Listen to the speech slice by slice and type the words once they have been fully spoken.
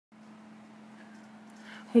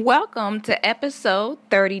Welcome to episode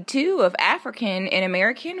 32 of African in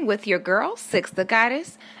American with your girl, Six the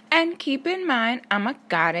Goddess. And keep in mind, I'm a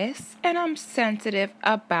goddess and I'm sensitive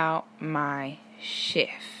about my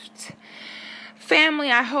shift. Family,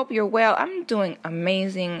 I hope you're well. I'm doing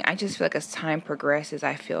amazing. I just feel like as time progresses,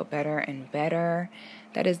 I feel better and better.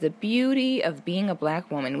 That is the beauty of being a black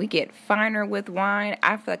woman. We get finer with wine.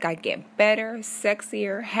 I feel like I get better,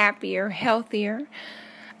 sexier, happier, healthier.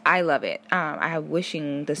 I love it. I'm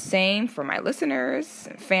wishing the same for my listeners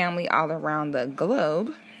and family all around the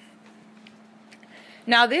globe.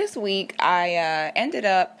 Now, this week, I ended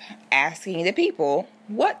up asking the people,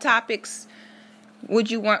 what topics would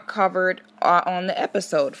you want covered on the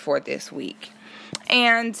episode for this week?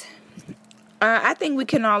 And I think we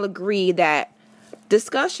can all agree that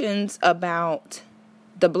discussions about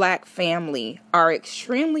the black family are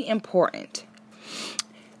extremely important.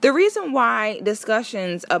 The reason why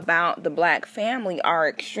discussions about the black family are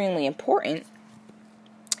extremely important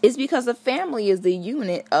is because a family is the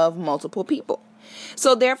unit of multiple people.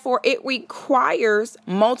 So therefore, it requires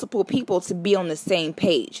multiple people to be on the same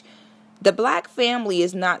page. The black family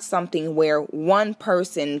is not something where one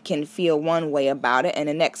person can feel one way about it and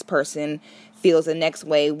the next person feels the next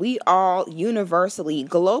way. We all universally,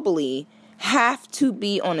 globally, have to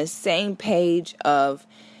be on the same page of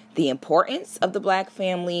the importance of the black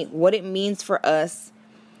family, what it means for us.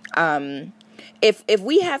 If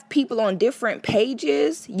we have people on different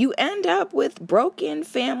pages, you end up with broken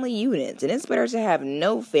family units. And it's better to have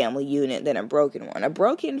no family unit than a broken one. A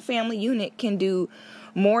broken family unit can do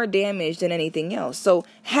more damage than anything else. So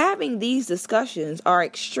having these discussions are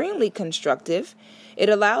extremely constructive. It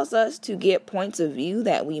allows us to get points of view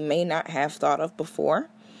that we may not have thought of before.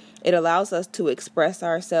 It allows us to express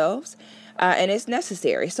ourselves. And it's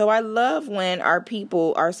necessary. So I love when our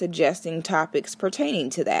people are suggesting topics pertaining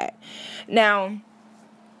to that. Now,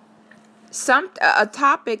 a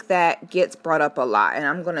topic that gets brought up a lot, and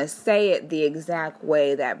I'm going to say it the exact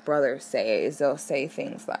way that brothers say it, is they'll say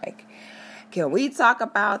things like, can we talk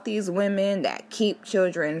about these women that keep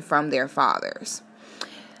children from their fathers?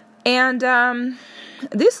 And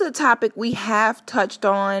this is a topic we have touched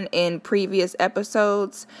on in previous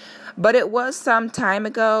episodes, but it was some time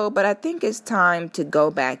ago, but I think it's time to go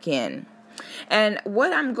back in. And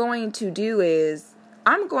what I'm going to do is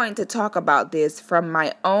I'm going to talk about this from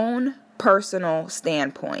my own personal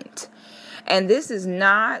standpoint. And this is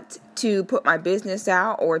not to put my business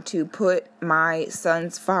out or to put my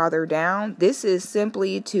son's father down. This is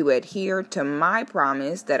simply to adhere to my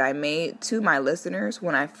promise that I made to my listeners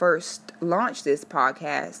when I first launched this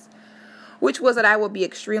podcast, which was that I will be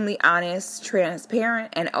extremely honest,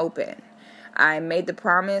 transparent, and open. I made the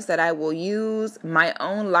promise that I will use my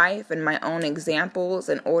own life and my own examples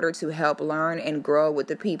in order to help learn and grow with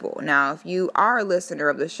the people. Now, if you are a listener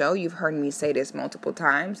of the show, you've heard me say this multiple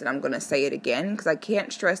times, and I'm going to say it again because I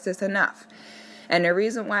can't stress this enough. And the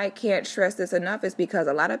reason why I can't stress this enough is because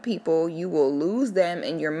a lot of people, you will lose them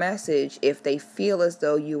in your message if they feel as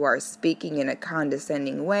though you are speaking in a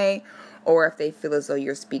condescending way, or if they feel as though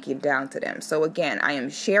you're speaking down to them. So again, I am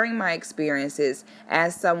sharing my experiences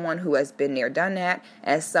as someone who has been there, done that,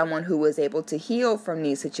 as someone who was able to heal from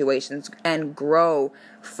these situations and grow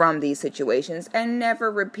from these situations and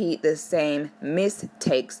never repeat the same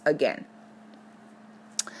mistakes again.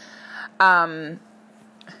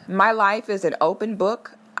 My life is an open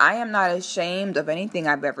book. I am not ashamed of anything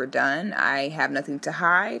I've ever done. I have nothing to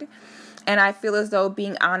hide. And I feel as though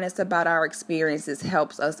being honest about our experiences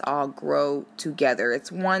helps us all grow together.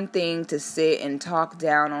 It's one thing to sit and talk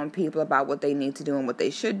down on people about what they need to do and what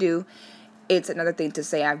they should do. It's another thing to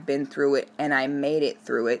say I've been through it and I made it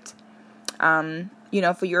through it.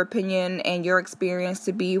 For your opinion and your experience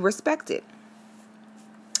to be respected.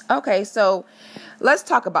 Okay, so let's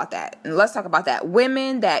talk about that.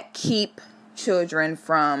 Women that keep children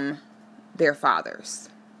from their fathers.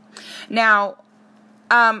 Now,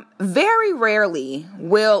 very rarely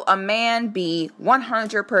will a man be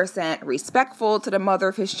 100% respectful to the mother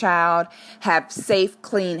of his child, have safe,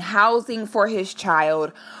 clean housing for his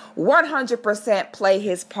child, 100% play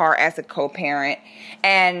his part as a co-parent,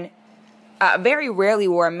 and very rarely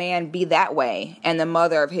will a man be that way and the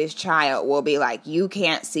mother of his child will be like, you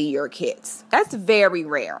can't see your kids. That's very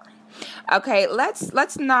rare. Okay,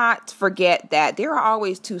 let's not forget that there are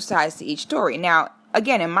always two sides to each story. Now,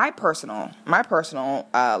 again, in my personal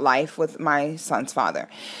life with my son's father,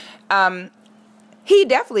 he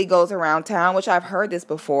definitely goes around town, which I've heard this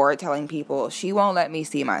before, telling people, she won't let me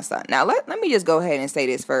see my son. Now, let me just go ahead and say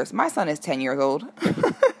this first. My son is 10 years old.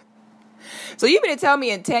 So you mean to tell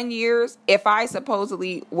me in 10 years, if I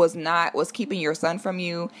supposedly was keeping your son from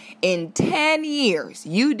you, in 10 years,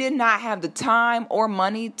 you did not have the time or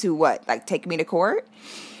money to what? Like take me to court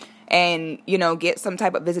and, get some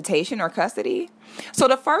type of visitation or custody? So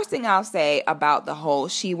the first thing I'll say about the whole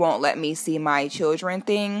she won't let me see my children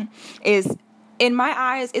thing is, in my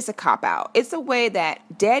eyes, it's a cop-out. It's a way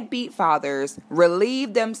that deadbeat fathers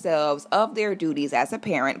relieve themselves of their duties as a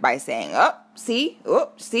parent by saying, see,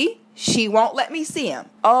 she won't let me see him.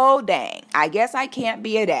 Oh, dang, I guess I can't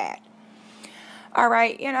be a dad. All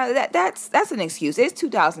right, that's an excuse. It's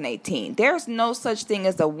 2018. There's no such thing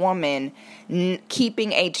as a woman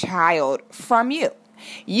keeping a child from you.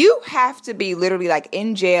 You have to be literally like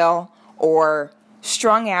in jail or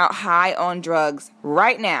strung out high on drugs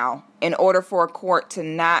right now in order for a court to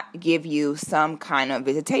not give you some kind of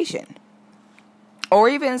visitation or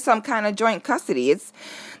even some kind of joint custody. It's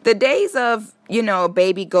the days of,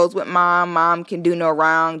 baby goes with mom can do no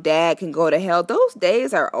wrong, dad can go to hell. Those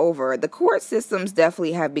days are over. The court systems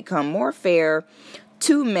definitely have become more fair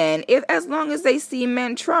to men as long as they see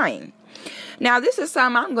men trying. Now, this is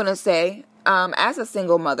something I'm going to say as a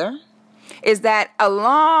single mother. Is that a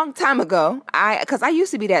long time ago, because I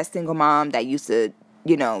used to be that single mom that used to,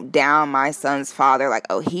 down my son's father, like,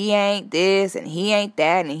 oh, he ain't this and he ain't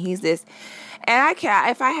that and he's this. And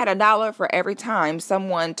if I had $1 for every time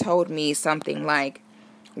someone told me something like,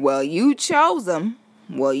 well, you chose him,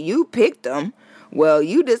 well, you picked him, well,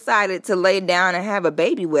 you decided to lay down and have a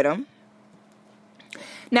baby with him.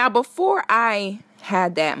 Now, before I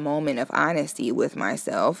had that moment of honesty with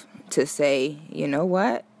myself to say, you know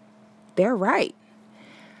what? They're right.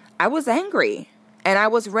 I was angry and I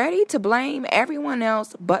was ready to blame everyone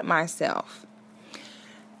else but myself.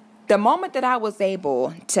 The moment that I was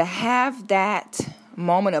able to have that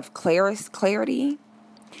moment of clarity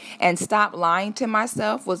and stop lying to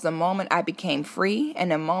myself was the moment I became free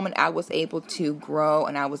and the moment I was able to grow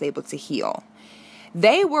and I was able to heal.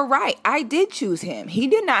 They were right. I did choose him. He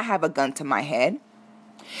did not have a gun to my head.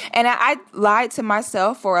 And I lied to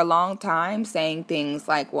myself for a long time saying things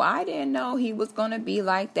like, well, I didn't know he was going to be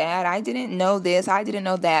like that. I didn't know this. I didn't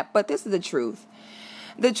know that. But this is the truth.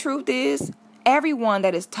 The truth is everyone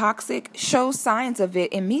that is toxic shows signs of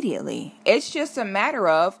it immediately. It's just a matter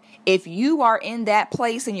of if you are in that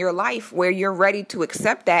place in your life where you're ready to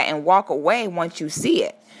accept that and walk away once you see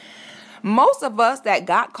it. Most of us that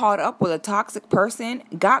got caught up with a toxic person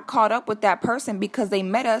got caught up with that person because they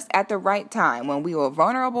met us at the right time when we were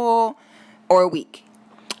vulnerable or weak.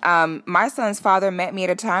 My son's father met me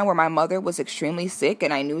at a time where my mother was extremely sick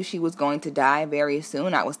and I knew she was going to die very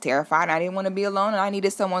soon. I was terrified. I didn't want to be alone and I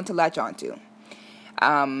needed someone to latch onto.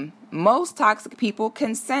 Most toxic people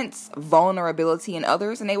can sense vulnerability in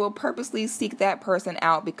others and they will purposely seek that person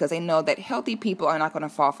out because they know that healthy people are not going to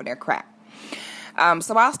fall for their crap.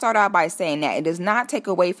 So I'll start out by saying that it does not take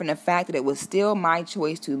away from the fact that it was still my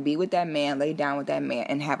choice to be with that man, lay down with that man,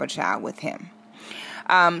 and have a child with him.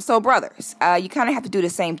 So brothers, you kind of have to do the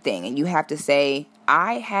same thing. And you have to say,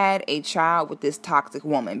 I had a child with this toxic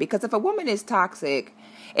woman. Because if a woman is toxic,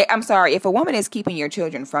 if a woman is keeping your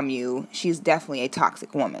children from you, she's definitely a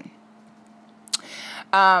toxic woman.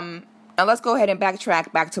 Now let's go ahead and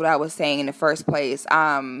backtrack back to what I was saying in the first place.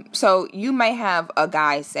 So you may have a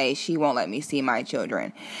guy say, she won't let me see my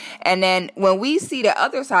children. And then when we see the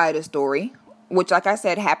other side of the story, which like I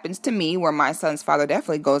said happens to me, where my son's father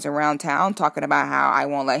definitely goes around town talking about how I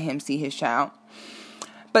won't let him see his child.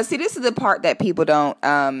 But see, this is the part that people don't,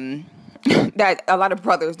 that a lot of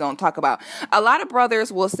brothers don't talk about. A lot of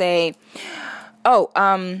brothers will say,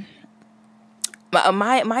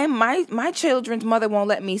 my children's mother won't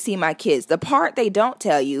let me see my kids. The part they don't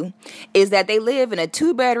tell you is that they live in a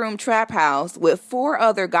 2-bedroom trap house with 4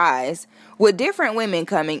 other guys with different women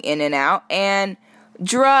coming in and out and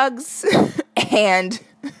drugs and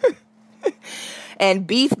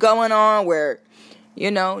beef going on where,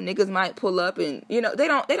 niggas might pull up and, they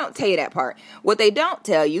don't tell you that part. What they don't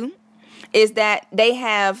tell you is that they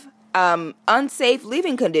have unsafe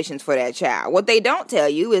living conditions for that child. What they don't tell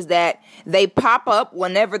you is that they pop up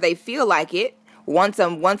whenever they feel like it, once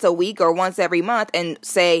a week or once every month, and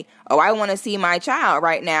say, oh, I want to see my child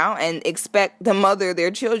right now, and expect the mother of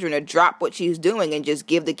their children to drop what she's doing and just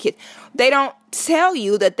give the kid. They don't tell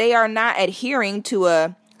you that they are not adhering to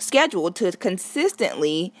a schedule to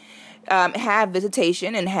consistently have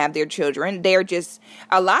visitation and have their children. They're just,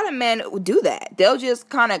 a lot of men do that. They'll just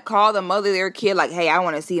kind of call the mother of their kid like, hey, I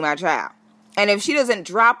want to see my child. And if she doesn't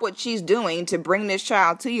drop what she's doing to bring this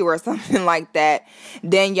child to you or something like that,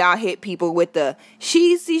 then y'all hit people with the,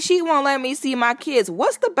 she won't let me see my kids.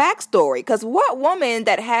 What's the backstory? Because what woman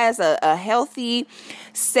that has a healthy,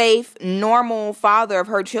 safe, normal father of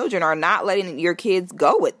her children are not letting your kids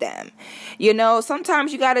go with them? You know,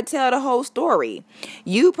 sometimes you got to tell the whole story.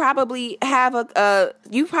 You probably have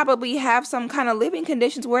some kind of living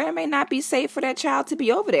conditions where it may not be safe for that child to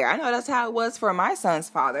be over there. I know that's how it was for my son's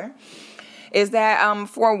father. Is that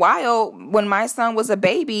for a while, when my son was a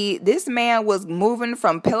baby, this man was moving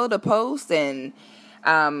from pillow to post, and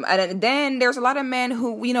then there's a lot of men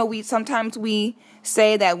who, you know, we sometimes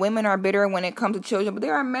say that women are bitter when it comes to children, but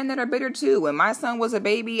there are men that are bitter too. When my son was a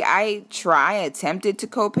baby, I attempted to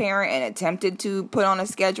co-parent and attempted to put on a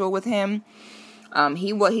schedule with him.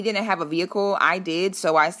 He didn't have a vehicle. I did,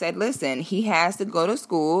 so I said, listen, he has to go to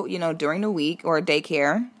school, you know, during the week or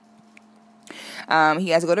daycare. He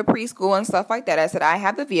has to go to preschool and stuff like that. I said, I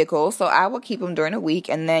have the vehicle, so I will keep him during the week,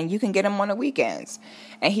 and then you can get him on the weekends.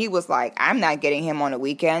 And he was like, I'm not getting him on the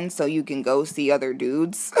weekends so you can go see other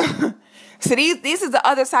dudes. So this is the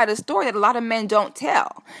other side of the story that a lot of men don't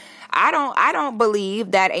tell. I don't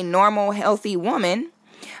believe that a normal, healthy woman,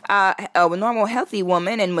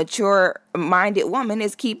 and mature-minded woman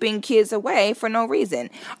is keeping kids away for no reason.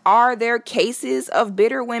 Are there cases of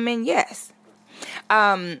bitter women? Yes.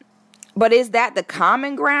 But is that the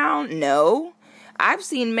common ground? No. I've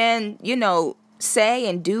seen men, you know, say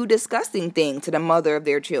and do disgusting things to the mother of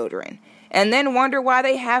their children and then wonder why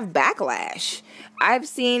they have backlash. I've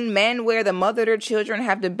seen men where the mother of their children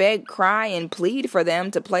have to beg, cry, and plead for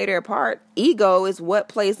them to play their part. Ego is what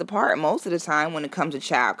plays the part most of the time when it comes to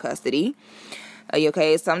child custody.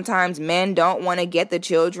 Okay, sometimes men don't want to get the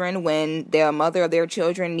children when their mother of their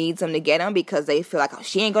children needs them to get them because they feel like, oh,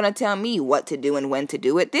 she ain't going to tell me what to do and when to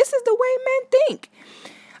do it. This is the way men think.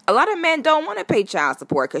 A lot of men don't want to pay child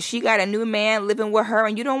support because she got a new man living with her,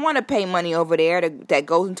 and you don't want to pay money over there that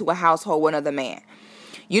goes into a household with another man.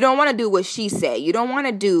 You don't want to do what she said. You don't want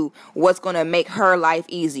to do what's going to make her life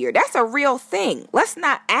easier. That's a real thing. Let's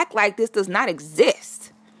not act like this does not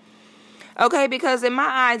exist. Okay, because in my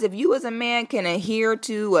eyes, if you as a man can adhere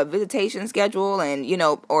to a visitation schedule and, you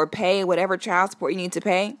know, or pay whatever child support you need to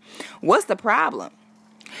pay, what's the problem?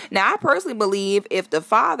 Now, I personally believe if the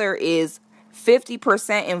father is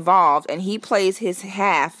 50% involved and he plays his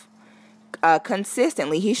half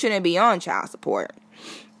consistently, he shouldn't be on child support.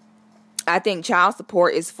 I think child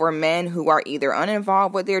support is for men who are either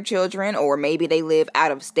uninvolved with their children or maybe they live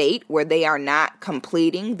out of state where they are not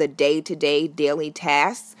completing the day-to-day daily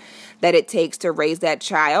tasks that it takes to raise that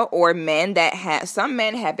child, or some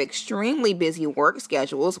men have extremely busy work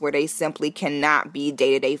schedules where they simply cannot be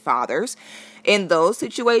day-to-day fathers. In those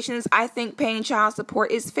situations, I think paying child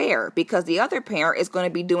support is fair because the other parent is going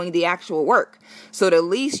to be doing the actual work. So the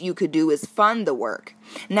least you could do is fund the work.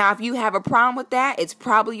 Now, if you have a problem with that, it's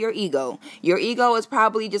probably your ego. Your ego is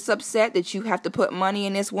probably just upset that you have to put money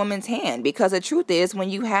in this woman's hand, because the truth is, when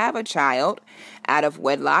you have a child out of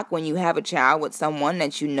wedlock, when you have a child with someone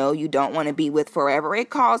that you know you don't want to be with forever, it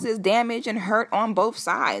causes damage and hurt on both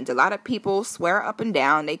sides. A lot of people swear up and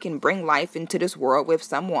down they can bring life into this world with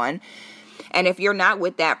someone, and if you're not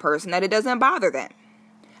with that person, that it doesn't bother them.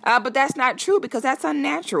 But that's not true because that's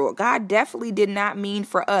unnatural. God definitely did not mean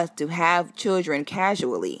for us to have children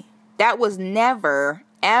casually. That was never,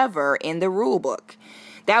 ever in the rule book.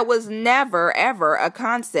 That was never, ever a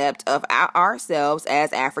concept of ourselves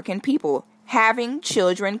as African people, having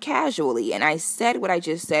children casually. And I said what I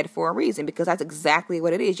just said for a reason, because that's exactly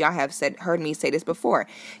what it is. Y'all have heard me say this before.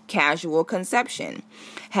 Casual conception.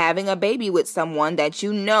 Having a baby with someone that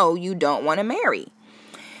you know you don't want to marry.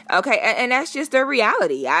 Okay, and that's just the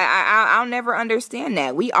reality. I'll never understand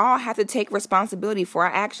that. We all have to take responsibility for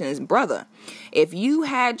our actions. Brother, if you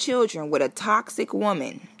had children with a toxic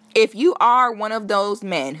woman, if you are one of those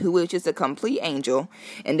men who is just a complete angel,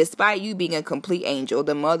 and despite you being a complete angel,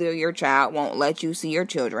 the mother of your child won't let you see your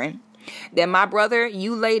children, then my brother,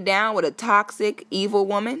 you lay down with a toxic, evil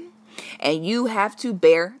woman, and you have to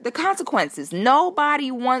bear the consequences. Nobody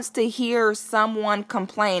wants to hear someone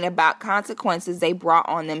complain about consequences they brought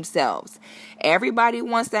on themselves. Everybody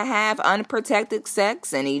wants to have unprotected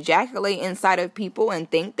sex and ejaculate inside of people and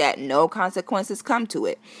think that no consequences come to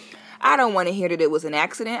it. I don't want to hear that it was an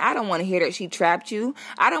accident. I don't want to hear that she trapped you.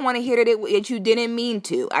 I don't want to hear that you didn't mean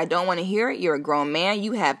to. I don't want to hear it. You're a grown man.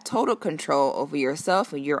 You have total control over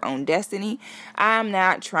yourself and your own destiny. I'm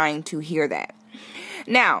not trying to hear that.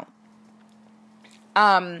 Now,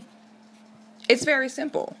 it's very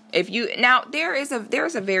simple. There is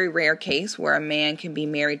a very rare case where a man can be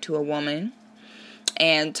married to a woman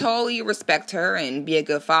and totally respect her and be a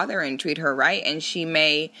good father and treat her right. And she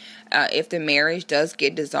may, if the marriage does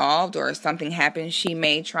get dissolved or something happens, she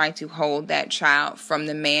may try to hold that child from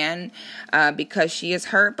the man because she is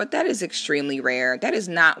hurt. But that is extremely rare. That is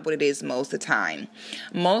not what it is most of the time.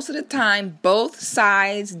 Most of the time, both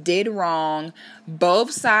sides did wrong.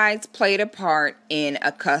 Both sides played a part in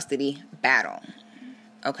a custody battle.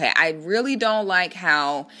 Okay, I really don't like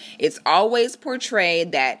how it's always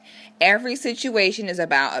portrayed that every situation is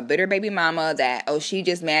about a bitter baby mama that, oh, she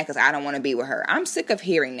just mad because I don't want to be with her. I'm sick of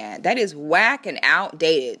hearing that. That is whack and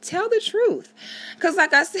outdated. Tell the truth. Because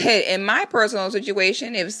like I said, in my personal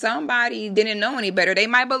situation, if somebody didn't know any better, they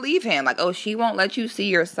might believe him. Like, oh, she won't let you see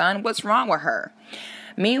your son. What's wrong with her?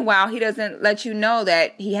 Meanwhile, he doesn't let you know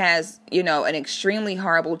that he has, an extremely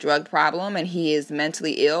horrible drug problem and he is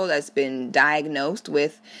mentally ill, that's been diagnosed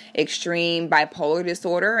with extreme bipolar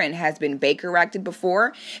disorder and has been Baker-acted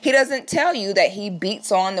before. He doesn't tell you that he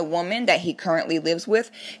beats on the woman that he currently lives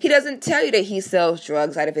with. He doesn't tell you that he sells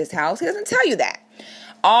drugs out of his house. He doesn't tell you that.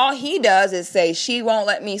 All he does is say, she won't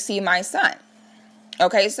let me see my son.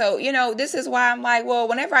 Okay, so, this is why I'm like, well,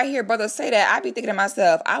 whenever I hear brothers say that, I be thinking to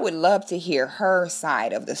myself, I would love to hear her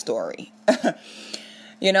side of the story.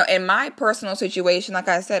 In my personal situation, like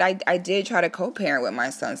I said, I did try to co-parent with my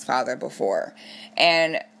son's father before.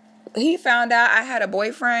 And he found out I had a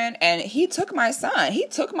boyfriend and he took my son. He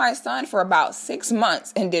took my son for about 6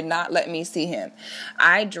 months and did not let me see him.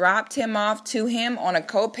 I dropped him off to him on a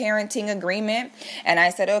co-parenting agreement. And I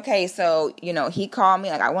said, okay, so, he called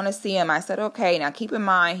me like, I want to see him. I said, okay, now keep in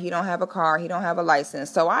mind, he don't have a car. He don't have a license.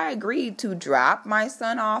 So I agreed to drop my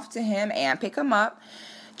son off to him and pick him up,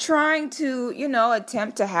 trying to,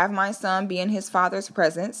 attempt to have my son be in his father's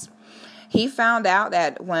presence. He found out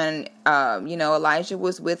that when, Elijah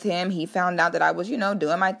was with him, he found out that I was,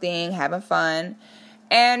 doing my thing, having fun,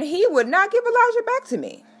 and he would not give Elijah back to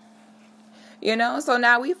me. So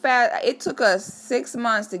now it took us 6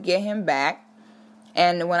 months to get him back.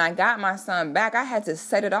 And when I got my son back, I had to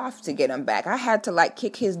set it off to get him back. I had to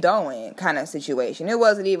kick his dough in kind of situation. It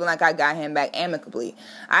wasn't even like I got him back amicably.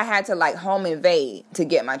 I had to home invade to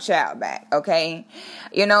get my child back. Okay.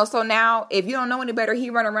 So now if you don't know any better, he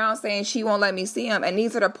run around saying she won't let me see him. And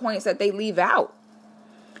these are the points that they leave out.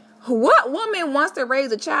 What woman wants to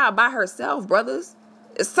raise a child by herself, brothers?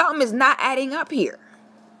 Something is not adding up here.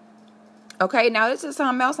 Okay. Now this is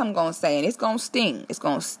something else I'm going to say, and it's going to sting. It's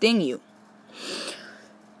going to sting you.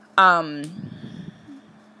 All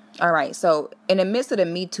right. So in the midst of the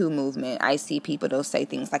Me Too movement, I see people, they'll say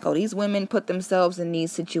things like, oh, these women put themselves in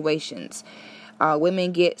these situations.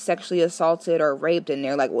 Women get sexually assaulted or raped and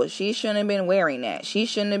they're like, well, she shouldn't have been wearing that. She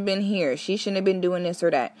shouldn't have been here. She shouldn't have been doing this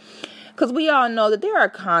or that. Because we all know that there are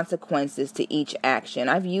consequences to each action.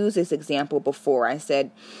 I've used this example before. I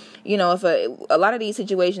said, if a lot of these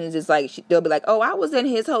situations is they'll be like, oh, I was in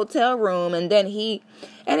his hotel room and then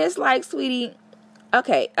and it's like, sweetie,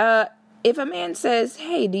 okay, if a man says,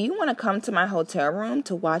 hey, do you want to come to my hotel room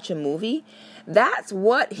to watch a movie? That's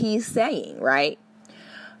what he's saying, right?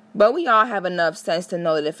 But we all have enough sense to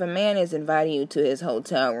know that if a man is inviting you to his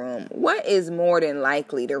hotel room, what is more than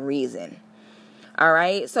likely the reason? All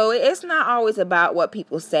right? So it's not always about what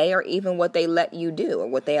people say or even what they let you do or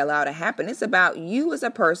what they allow to happen. It's about you as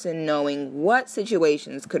a person knowing what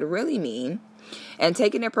situations could really mean and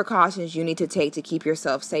taking the precautions you need to take to keep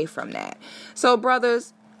yourself safe from that. So,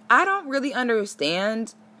 brothers, I don't really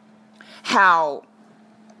understand how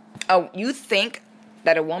you think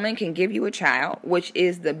that a woman can give you a child, which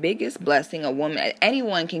is the biggest blessing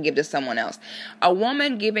anyone can give to someone else. A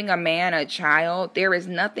woman giving a man a child, there is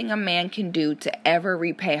nothing a man can do to ever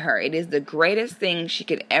repay her. It is the greatest thing she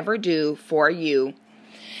could ever do for you.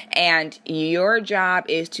 And your job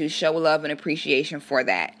is to show love and appreciation for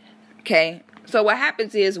that. Okay? So what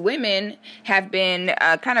happens is women have been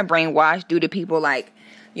kind of brainwashed due to people like,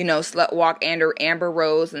 Slut Walk Amber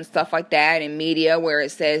Rose and stuff like that in media where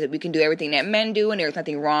it says that we can do everything that men do and there's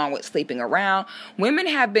nothing wrong with sleeping around. Women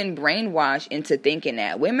have been brainwashed into thinking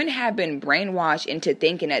that. Women have been brainwashed into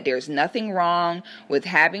thinking that there's nothing wrong with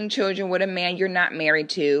having children with a man you're not married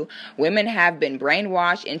to. Women have been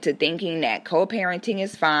brainwashed into thinking that co-parenting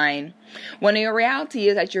is fine, when the reality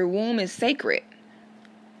is that your womb is sacred.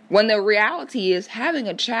 When the reality is having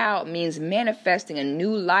a child means manifesting a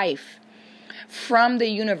new life from the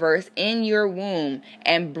universe in your womb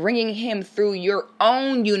and bringing him through your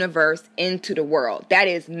own universe into the world. That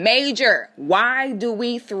is major. Why do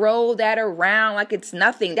we throw that around like it's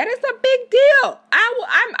nothing? That is a big deal.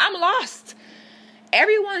 I'm lost.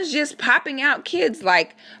 Everyone's just popping out kids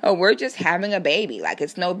like, oh, we're just having a baby. Like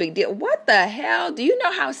it's no big deal. What the hell? Do you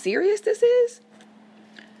know how serious this is?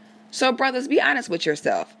 So brothers, be honest with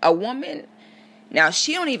yourself. A woman, now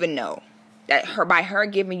she don't even know that by her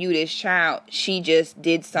giving you this child, she just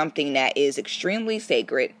did something that is extremely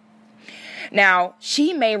sacred. Now,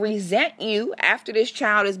 she may resent you after this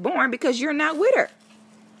child is born because you're not with her.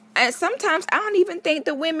 And sometimes I don't even think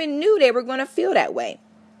the women knew they were going to feel that way.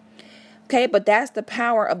 Okay, but that's the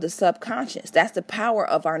power of the subconscious. That's the power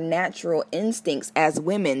of our natural instincts as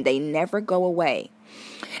women. They never go away.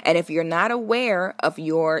 And if you're not aware of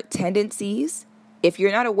your tendencies, if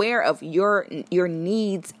you're not aware of your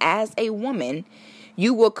needs as a woman,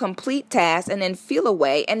 you will complete tasks and then feel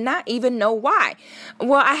away and not even know why.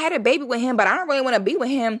 Well, I had a baby with him, but I don't really want to be with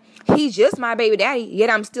him. He's just my baby daddy, yet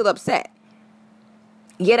I'm still upset.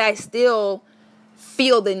 Yet I still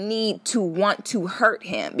feel the need to want to hurt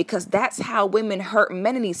him, because that's how women hurt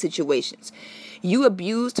men in these situations. You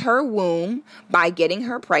abused her womb by getting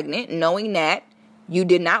her pregnant, knowing that you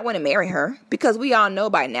did not want to marry her, because we all know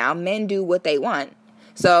by now men do what they want.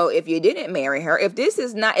 So if you didn't marry her, if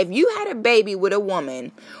you had a baby with a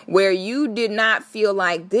woman where you did not feel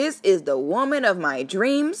like this is the woman of my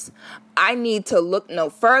dreams, I need to look no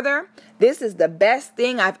further. This is the best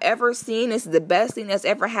thing I've ever seen. This is the best thing that's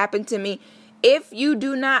ever happened to me. If you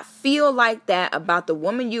do not feel like that about the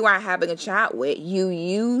woman you are having a child with, you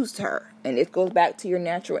used her. And it goes back to your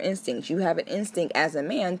natural instincts. You have an instinct as a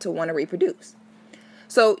man to want to reproduce.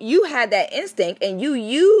 So you had that instinct and you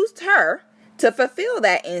used her to fulfill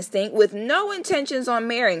that instinct with no intentions on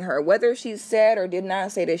marrying her, whether she said or did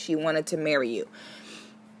not say that she wanted to marry you.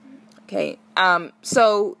 Okay,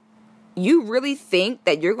 so you really think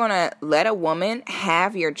that you're going to let a woman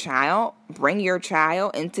have your child, bring your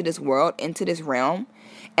child into this world, into this realm,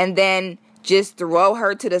 and then just throw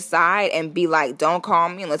her to the side and be like, don't call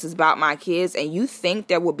me unless it's about my kids, and you think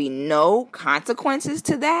there will be no consequences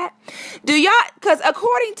to that? Do y'all, because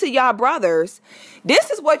according to y'all brothers,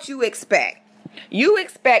 this is what you expect. You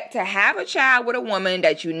expect to have a child with a woman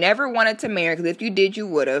that you never wanted to marry, because if you did, you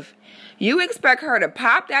would have. You expect her to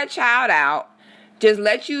pop that child out, just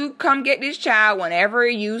let you come get this child whenever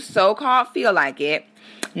you so-called feel like it,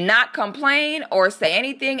 not complain or say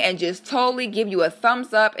anything, and just totally give you a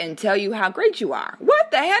thumbs up and tell you how great you are. What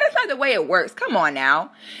the hell? That's not the way it works. Come on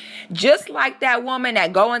now. Just like that woman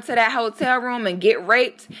that go into that hotel room and get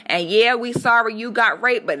raped, and yeah, we sorry you got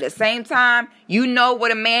raped, but at the same time, you know what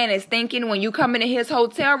a man is thinking when you come into his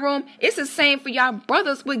hotel room. It's the same for y'all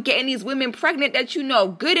brothers with getting these women pregnant that you know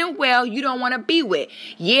good and well you don't want to be with.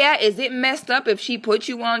 Yeah, is it messed up if she puts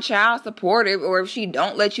you on child support or if she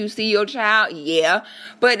don't let you see your child? Yeah,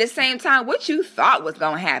 but at the same time, what you thought was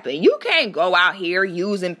going to happen? You can't go out here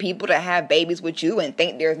using people to have babies with you and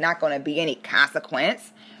think there's not going to be any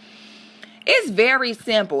consequence. It's very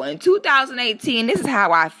simple. In 2018, this is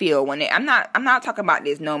how I feel I'm not talking about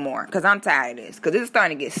this no more, because I'm tired of this, because it's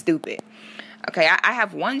starting to get stupid. Okay, I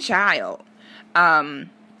have one child.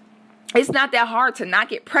 It's not that hard to not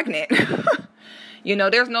get pregnant. You know,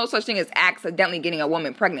 there's no such thing as accidentally getting a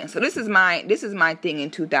woman pregnant. So this is my thing in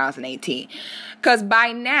 2018. Because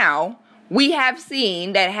by now, we have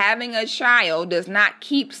seen that having a child does not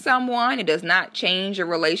keep someone. It does not change a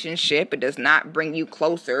relationship. It does not bring you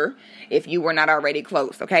closer if you were not already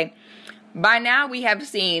close, okay? By now, we have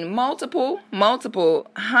seen multiple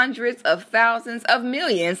hundreds of thousands of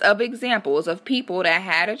millions of examples of people that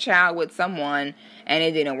had a child with someone and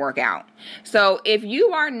it didn't work out. So if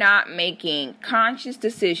you are not making conscious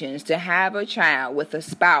decisions to have a child with a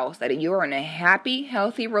spouse that you're in a happy,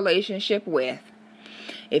 healthy relationship with,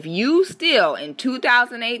 if you still in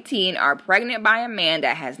 2018 are pregnant by a man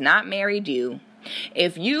that has not married you,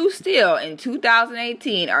 if you still in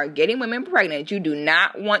 2018 are getting women pregnant you do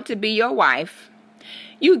not want to be your wife,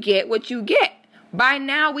 you get what you get. By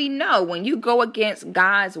now we know when you go against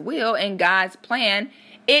God's will and God's plan,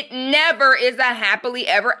 it never is a happily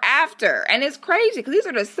ever after. And it's crazy because these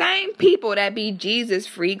are the same people that be Jesus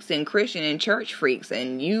freaks and Christian and church freaks,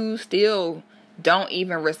 and you still don't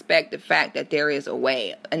even respect the fact that there is a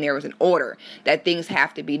way and there is an order that things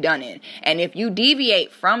have to be done in. And if you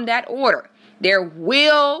deviate from that order, there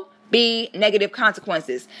will be negative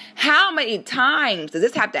consequences. How many times does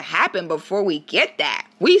this have to happen before we get that?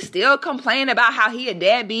 We still complain about how he a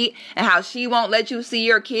deadbeat and how she won't let you see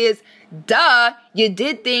your kids. Duh, you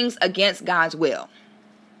did things against God's will.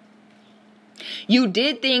 You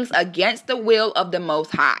did things against the will of the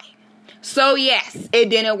Most High. So yes, it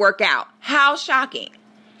didn't work out. How shocking.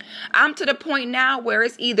 I'm to the point now where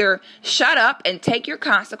it's either shut up and take your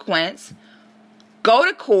consequence, go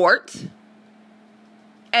to court,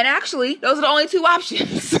 and actually, those are the only two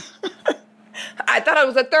options. I thought it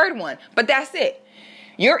was a third one, but that's it.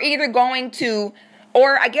 You're either going to,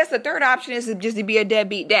 or I guess the third option is just to be a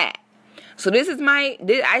deadbeat dad. So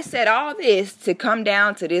I said all this to come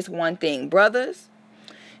down to this one thing. Brothers,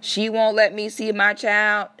 she won't let me see my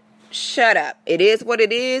child. Shut up. It is what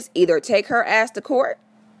it is. Either take her ass to court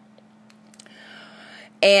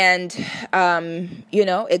and,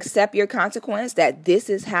 accept your consequence that this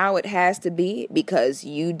is how it has to be because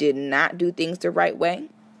you did not do things the right way.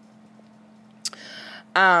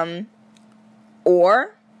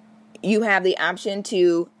 Or you have the option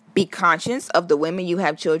to be conscious of the women you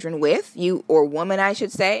have children with. Woman, I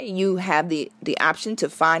should say. You have the option to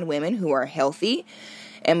find women who are healthy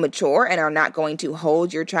and mature and are not going to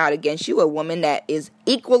hold your child against you. A woman that is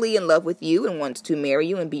equally in love with you and wants to marry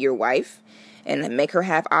you and be your wife and make her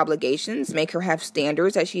have obligations, make her have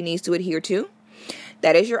standards that she needs to adhere to.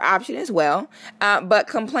 That is your option as well. But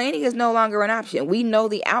complaining is no longer an option. We know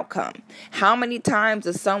the outcome. How many times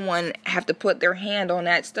does someone have to put their hand on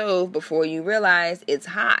that stove before you realize it's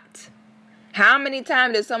hot? How many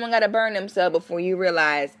times does someone got to burn themselves before you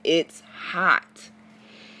realize it's hot?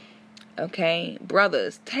 Okay,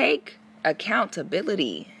 brothers, take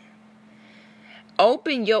accountability.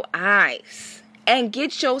 Open your eyes. And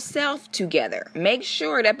get yourself together. Make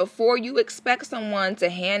sure that before you expect someone to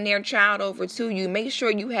hand their child over to you, make sure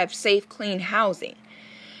you have safe, clean housing.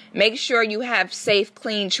 Make sure you have safe,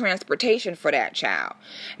 clean transportation for that child.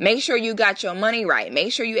 Make sure you got your money right.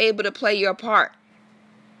 Make sure you're able to play your part.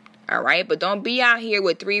 All right? But don't be out here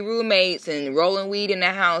with 3 roommates and rolling weed in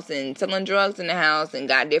the house and selling drugs in the house and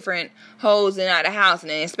got different hoes in out of the house and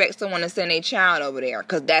then expect someone to send their child over there.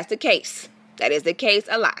 Because that's the case. That is the case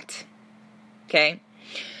a lot. Okay.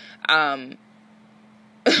 I'm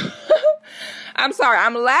sorry.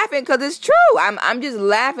 I'm laughing because it's true. I'm just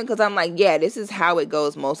laughing because I'm like, yeah, this is how it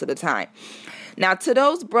goes most of the time. Now, to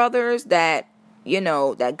those brothers that,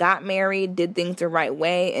 that got married, did things the right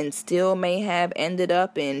way, and still may have ended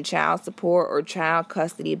up in child support or child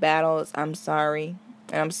custody battles, I'm sorry.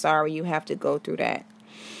 And I'm sorry you have to go through that.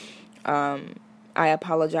 I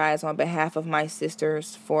apologize on behalf of my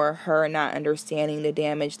sisters for her not understanding the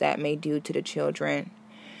damage that may do to the children.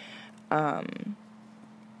 And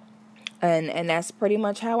that's pretty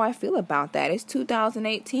much how I feel about that. It's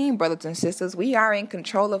 2018, brothers and sisters. We are in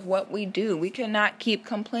control of what we do. We cannot keep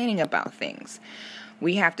complaining about things.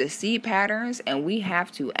 We have to see patterns and we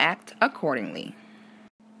have to act accordingly.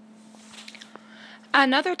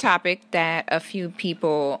 Another topic that a few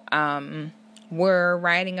people were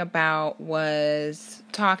writing about was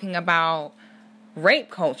talking about rape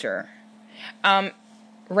culture.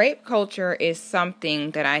 Rape culture is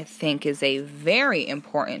something that I think is a very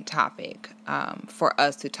important topic for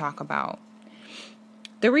us to talk about.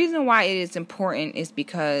 The reason why it is important is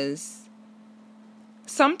because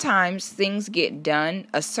sometimes things get done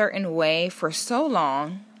a certain way for so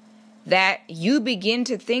long that you begin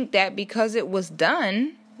to think that because it was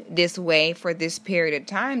done this way for this period of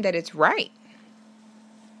time that it's right.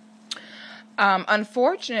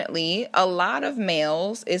 Unfortunately, a lot of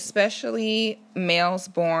males, especially males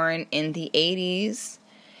born in the 80s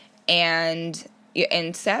and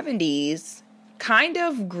 70s, kind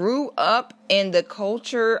of grew up in the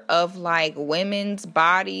culture of like women's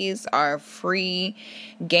bodies are free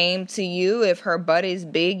game to you. If her butt is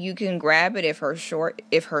big, you can grab it. If her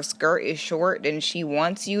skirt is short, then she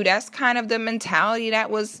wants you. That's kind of the mentality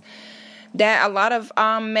that a lot of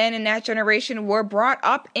men in that generation were brought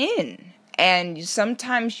up in. And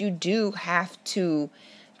sometimes you do have to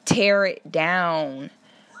tear it down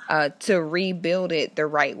to rebuild it the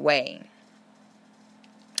right way.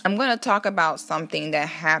 I'm going to talk about something that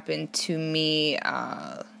happened to me.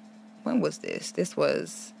 When was this? This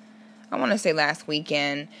was, I want to say last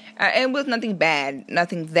weekend. It was nothing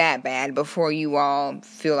that bad before you all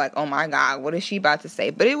feel like, oh my God, what is she about to say?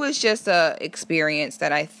 But it was just a experience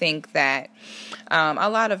that I think that a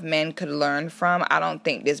lot of men could learn from. I don't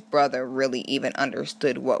think this brother really even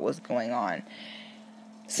understood what was going on.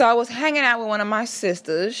 So I was hanging out with one of my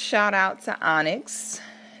sisters. Shout out to Onyx,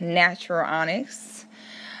 Natural Onyx.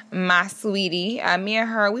 My sweetie, me and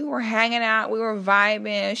her, we were hanging out, we were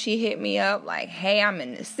vibing. She hit me up like, hey, I'm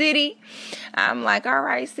in the city. I'm like, all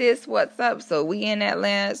right, sis, what's up? So we in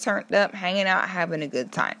Atlanta, turned up, hanging out, having a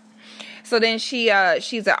good time. So then she's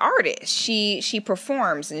an artist. She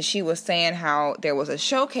performs, and she was saying how there was a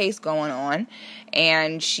showcase going on,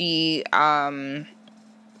 and she was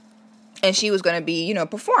going to be,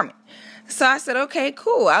 performing. So I said, okay,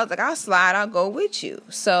 cool. I was like, I'll slide, I'll go with you.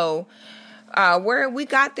 So we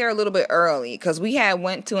got there a little bit early because we had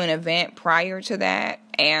went to an event prior to that,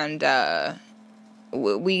 and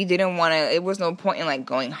we didn't want to, it was no point in like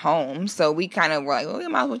going home. So we kind of were like, well, we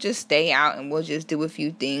might as well just stay out and we'll just do a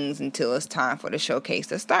few things until it's time for the showcase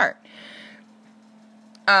to start.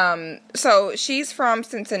 So she's from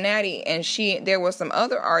Cincinnati, and there was some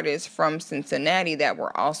other artists from Cincinnati that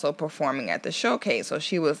were also performing at the showcase. So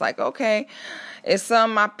she was like, okay, it's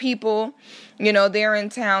some of my people, they're in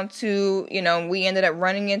town too. We ended up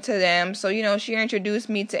running into them. So, she introduced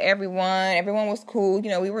me to everyone. Everyone was cool.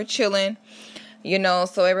 We were chilling,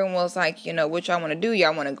 so everyone was like, what y'all want to do?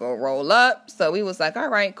 Y'all want to go roll up? So we was like, all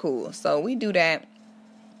right, cool. So we do that.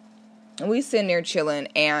 We sitting there chilling,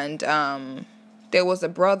 and, there was a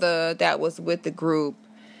brother that was with the group,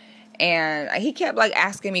 and he kept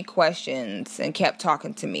asking me questions and kept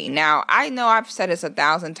talking to me. Now, I know I've said this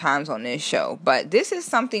 1,000 times on this show, but this is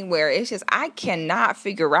something where it's just, I cannot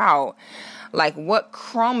figure out what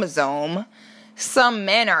chromosome some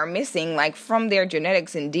men are missing from their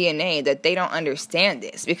genetics and DNA that they don't understand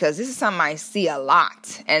this, because this is something I see a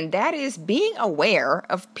lot, and that is being aware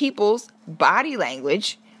of people's body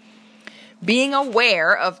language, being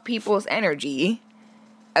aware of people's energy,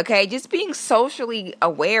 okay? Just being socially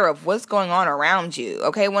aware of what's going on around you,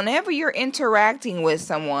 okay? Whenever you're interacting with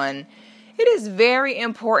someone, it is very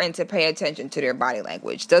important to pay attention to their body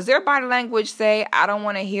language. Does their body language say, I don't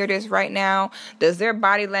want to hear this right now? Does their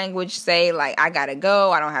body language say, I gotta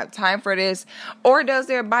go, I don't have time for this? Or does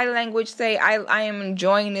their body language say, I am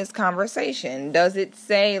enjoying this conversation? Does it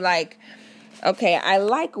say, okay, I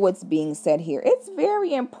like what's being said here? It's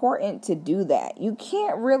very important to do that. You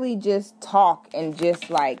can't really just talk and just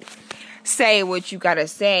say what you gotta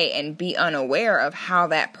say and be unaware of how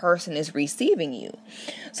that person is receiving you.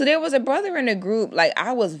 So there was a brother in the group,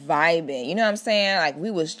 I was vibing, you know what I'm saying?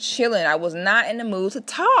 We was chilling. I was not in the mood to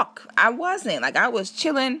talk. I wasn't. I was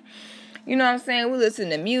chilling. You know what I'm saying? We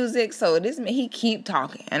listen to music. So he keep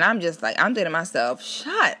talking. And I'm just I'm thinking to myself,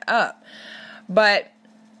 shut up. But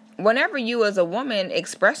whenever you as a woman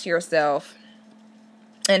express yourself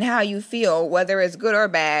and how you feel, whether it's good or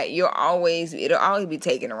bad, it'll always be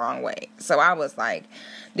taken the wrong way. So I was like,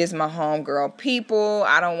 this is my homegirl people.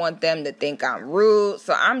 I don't want them to think I'm rude.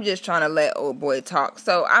 So I'm just trying to let old boy talk.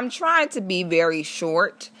 So I'm trying to be very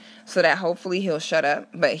short so that hopefully he'll shut up.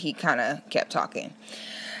 But he kind of kept talking.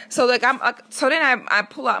 So then I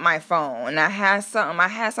pull out my phone, and I had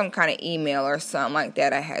some kind of email or something like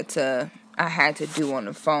that I had to do on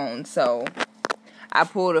the phone. So I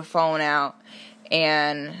pulled the phone out,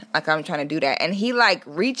 and I'm trying to do that, and he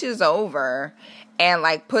reaches over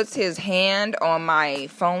and puts his hand on my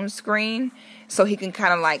phone screen so he can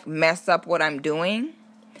kind of mess up what I'm doing.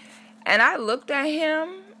 And I looked at him,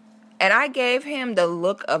 and I gave him the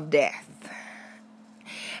look of death.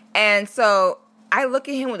 And so I look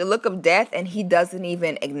at him with the look of death, and he doesn't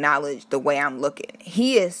even acknowledge the way I'm looking.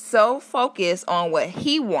 He is so focused on what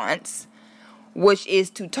he wants, which is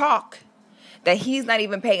to talk, that he's not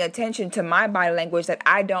even paying attention to my body language that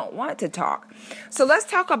I don't want to talk. So let's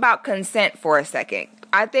talk about consent for a second.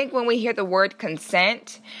 I think when we hear the word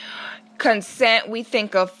consent, we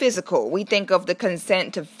think of physical. We think of the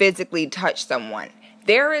consent to physically touch someone.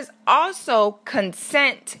 There is also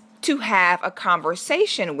consent to have a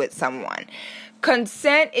conversation with someone.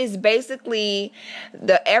 Consent is basically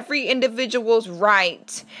every individual's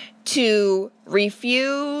right to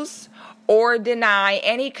refuse or deny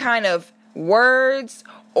any kind of words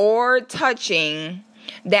or touching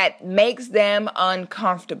that makes them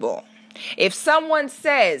uncomfortable. If someone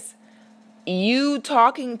says, you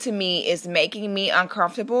talking to me is making me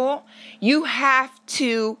uncomfortable, you have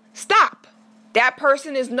to stop. That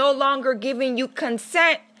person is no longer giving you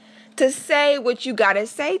consent to say what you got to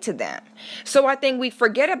say to them. So I think we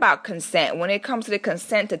forget about consent when it comes to the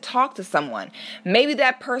consent to talk to someone. Maybe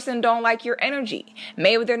that person don't like your energy.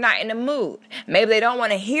 Maybe they're not in the mood. Maybe they don't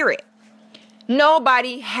want to hear it.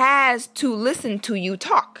 Nobody has to listen to you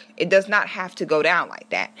talk. It does not have to go down like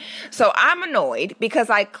that. So I'm annoyed because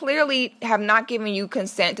I clearly have not given you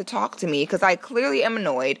consent to talk to me, because I clearly am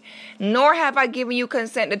annoyed, nor have I given you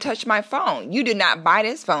consent to touch my phone. You did not buy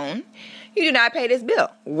this phone. You do not pay this bill.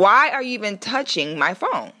 Why are you even touching my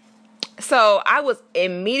phone? So I was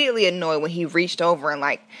immediately annoyed when he reached over and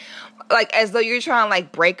like as though you're trying to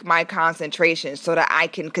break my concentration so that I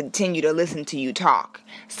can continue to listen to you talk.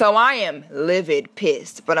 So I am livid,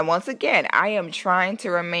 pissed. But once again, I am trying to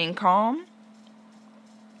remain calm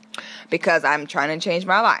because I'm trying to change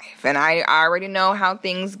my life. And I already know how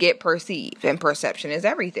things get perceived, and perception is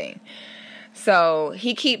everything. So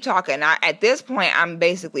he keep talking. At this point, I'm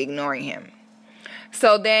basically ignoring him.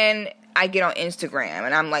 So then I get on Instagram,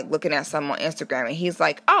 and I'm looking at something on Instagram, and he's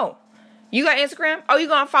like, oh, you got Instagram? Oh, you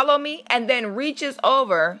gonna follow me? And then reaches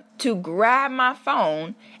over to grab my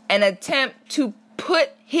phone and attempt to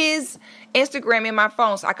put his Instagram in my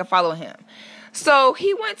phone so I could follow him. So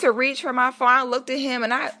he went to reach for my phone. I looked at him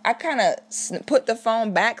and I kind of put the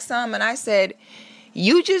phone back some and I said,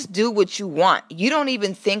 you just do what you want. You don't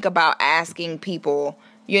even think about asking people,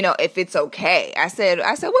 if it's okay. I said,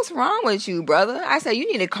 what's wrong with you, brother? I said, you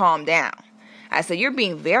need to calm down. I said, you're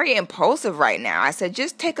being very impulsive right now. I said,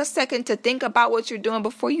 just take a second to think about what you're doing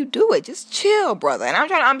before you do it. Just chill, brother. And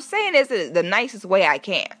I'm saying this the nicest way I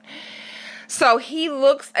can. So he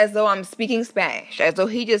looks as though I'm speaking Spanish, as though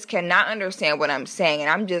he just cannot understand what I'm saying. And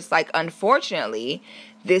I'm just like, unfortunately,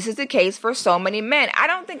 this is the case for so many men. I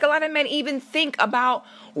don't think a lot of men even think about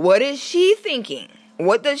what is she thinking?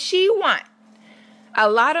 What does she want? A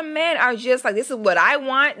lot of men are just like, this is what I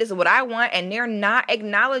want, this is what I want, and they're not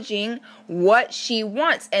acknowledging what she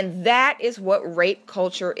wants. And that is what rape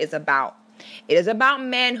culture is about. It is about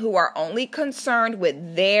men who are only concerned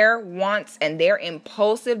with their wants and their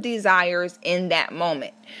impulsive desires in that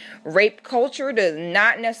moment. Rape culture does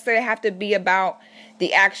not necessarily have to be about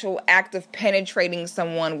the actual act of penetrating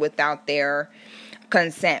someone without their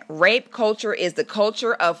consent. Rape culture is the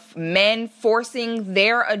culture of men forcing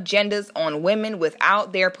their agendas on women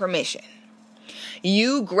without their permission.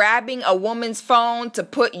 You grabbing a woman's phone to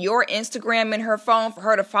put your Instagram in her phone for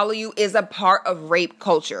her to follow you is a part of rape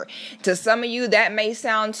culture. To some of you, that may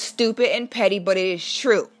sound stupid and petty, but it is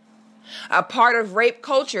true. A part of rape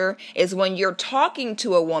culture is when you're talking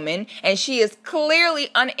to a woman and she is clearly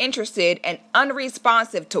uninterested and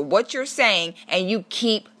unresponsive to what you're saying and you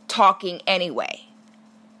keep talking anyway.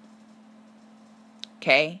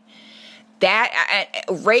 Okay? That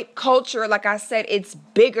rape culture, like I said, it's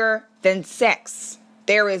bigger than sex.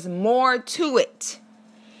 There is more to it.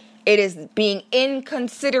 It is being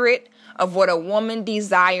inconsiderate of what a woman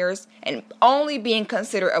desires and only being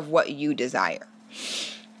considerate of what you desire.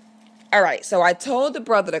 All right, so I told the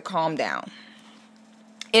brother to calm down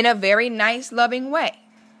in a very nice, loving way.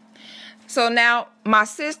 So now my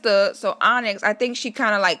sister, Onyx, I think she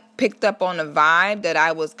kind of like picked up on the vibe that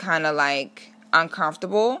I was kind of like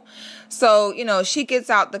uncomfortable. So, she gets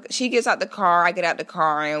out the car, I get out the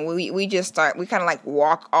car, and we kind of like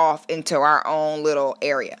walk off into our own little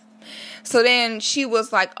area. So then she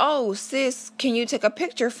was like, oh, sis, can you take a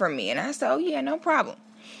picture for me? And I said, oh yeah, no problem.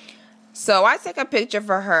 So I take a picture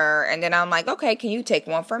for her, and then I'm like, okay, can you take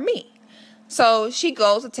one for me? So she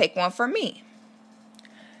goes to take one for me.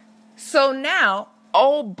 So now,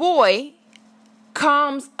 old boy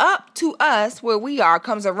comes up to us where we are,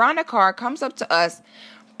 comes around the car, comes up to us,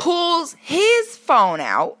 pulls his phone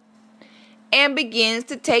out, and begins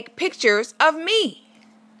to take pictures of me.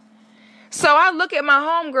 So I look at my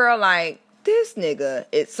homegirl like, this nigga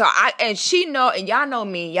is and she know, and y'all know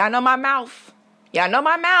me, y'all know my mouth. Y'all know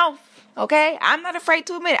my mouth. Okay? I'm not afraid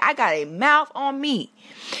to admit it. I got a mouth on me.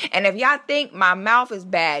 And if y'all think my mouth is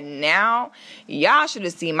bad now, y'all should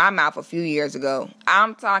have seen my mouth a few years ago.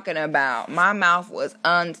 I'm talking about my mouth was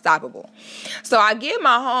unstoppable. So I give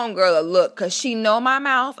my homegirl a look because she know my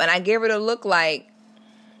mouth, and I give her the look like,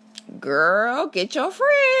 girl, get your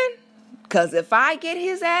friend. Because if I get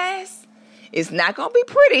his ass, it's not going to be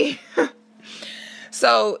pretty.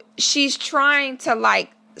 So she's trying to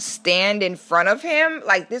like stand in front of him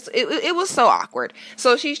like this. It was so awkward.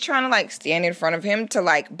 So she's trying to like stand in front of him to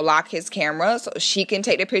like block his camera so she can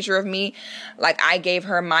take the picture of me. Like I gave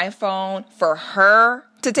her my phone for her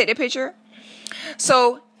to take the picture.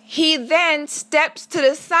 So he then steps to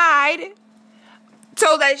the side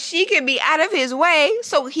so that she can be out of his way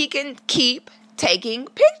so he can keep taking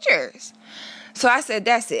pictures. So I said,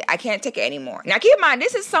 that's it. I can't take it anymore. Now keep in mind,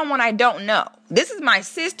 this is someone I don't know. This is my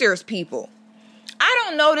sister's people. I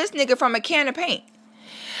don't know this nigga from a can of paint.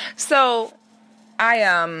 So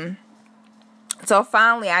so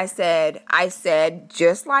finally I said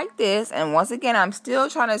just like this, and once again I'm still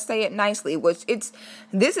trying to say it nicely,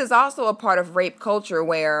 this is also a part of rape culture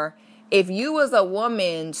where if you as a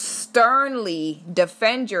woman sternly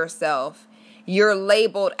defend yourself, you're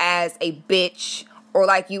labeled as a bitch or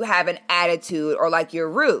like you have an attitude or like you're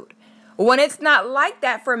rude. When it's not like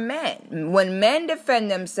that for men. When men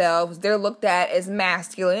defend themselves, they're looked at as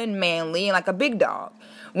masculine and manly and like a big dog.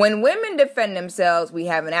 When women defend themselves, we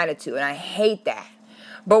have an attitude, and I hate that.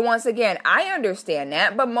 But once again, I understand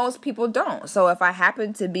that, but most people don't. So if I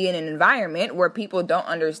happen to be in an environment where people don't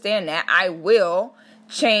understand that, I will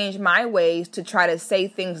change my ways to try to say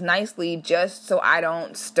things nicely just so I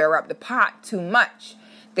don't stir up the pot too much.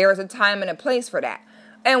 There is a time and a place for that.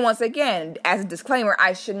 And once again, as a disclaimer,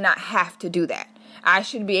 I should not have to do that. I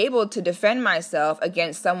should be able to defend myself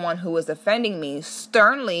against someone who is offending me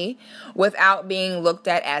sternly without being looked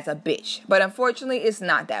at as a bitch. But unfortunately, it's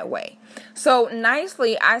not that way. So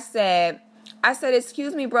nicely, I said, I said,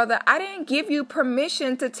 excuse me, brother, I didn't give you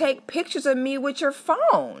permission to take pictures of me with your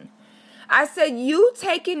phone. I said, you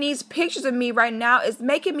taking these pictures of me right now is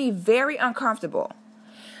making me very uncomfortable.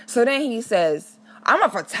 So then he says, I'm a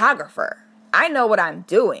photographer. I know what I'm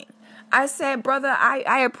doing. I said, brother,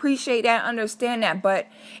 I appreciate that, understand that, but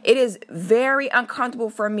it is very uncomfortable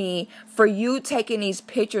for me for you taking these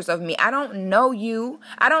pictures of me. I don't know you.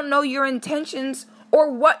 I don't know your intentions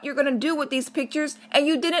or what you're going to do with these pictures, and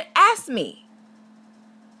you didn't ask me.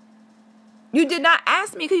 You did not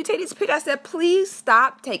ask me, could you take these pictures? I said, please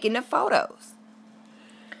stop taking the photos.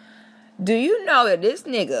 Do you know that this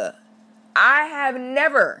nigga, I have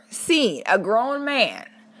never seen a grown man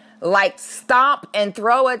like stomp and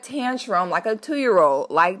throw a tantrum like a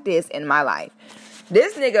 2-year-old like this in my life.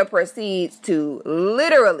 This nigga proceeds to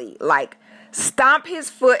literally like stomp his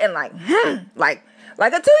foot and like a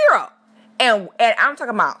 2-year-old. And I'm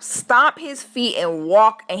talking about stomp his feet and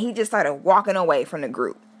walk, and he just started walking away from the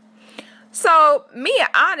group. So me and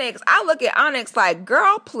Onyx, I look at Onyx like,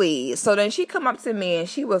 girl, please. So then she come up to me and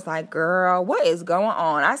she was like, girl, what is going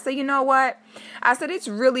on? I said, you know what? I said, it's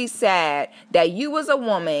really sad that you as a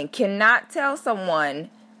woman cannot tell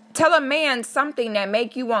a man something that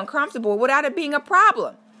make you uncomfortable without it being a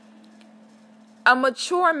problem. A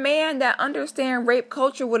mature man that understands rape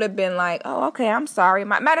culture would have been like, oh, okay, I'm sorry.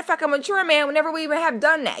 Matter of fact, a mature man would never even have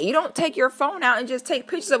done that. You don't take your phone out and just take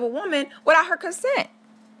pictures of a woman without her consent.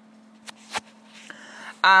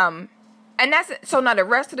 And that's it. So now the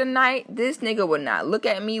rest of the night, this nigga would not look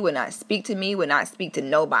at me, would not speak to me, would not speak to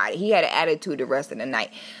nobody. He had an attitude the rest of the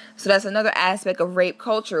night. So that's another aspect of rape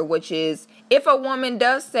culture, which is if a woman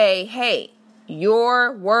does say, hey,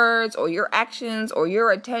 your words or your actions or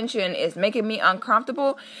your attention is making me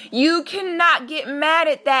uncomfortable, you cannot get mad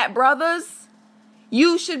at that, brothers.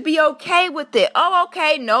 You should be okay with it. Oh,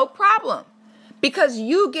 okay, no problem. Because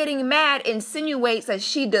you getting mad insinuates that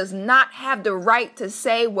she does not have the right to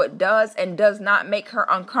say what does and does not make her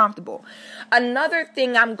uncomfortable. Another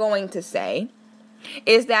thing I'm going to say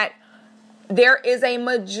is that there is a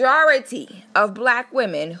majority of black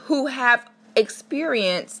women who have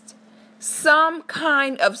experienced some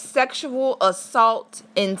kind of sexual assault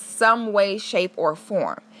in some way, shape, or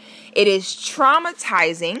form. It is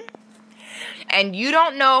traumatizing. And you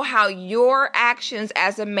don't know how your actions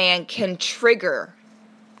as a man can trigger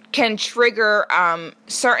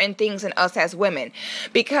certain things in us as women.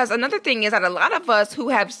 Because another thing is that a lot of us who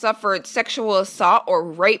have suffered sexual assault or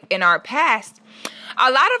rape in our past, a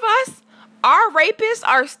lot of us, our rapists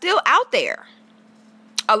are still out there.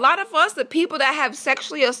 A lot of us, the people that have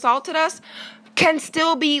sexually assaulted us, can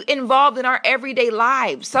still be involved in our everyday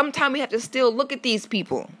lives. Sometimes we have to still look at these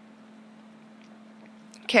people.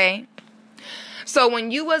 Okay? So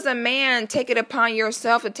when you as a man take it upon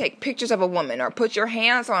yourself to take pictures of a woman or put your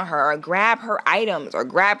hands on her or grab her items or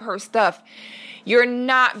grab her stuff, you're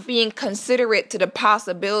not being considerate to the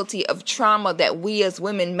possibility of trauma that we as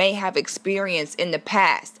women may have experienced in the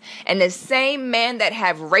past. And the same men that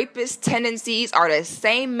have rapist tendencies are the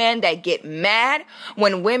same men that get mad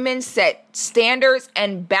when women set standards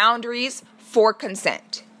and boundaries for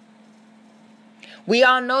consent. We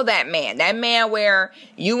all know that man. That man where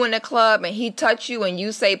you in the club and he touch you and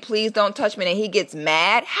you say, please don't touch me, and he gets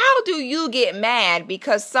mad. How do you get mad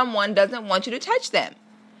because someone doesn't want you to touch them?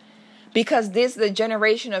 Because this is a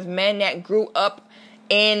generation of men that grew up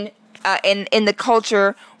in the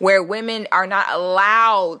culture where women are not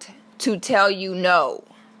allowed to tell you no.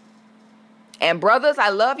 And brothers, I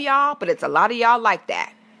love y'all, but it's a lot of y'all like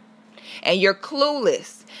that. And you're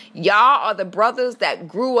clueless. Y'all are the brothers that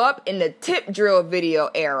grew up in the tip drill video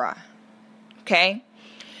era. Okay?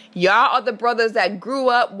 Y'all are the brothers that grew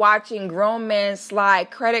up watching grown men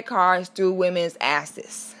slide credit cards through women's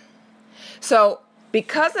asses. So,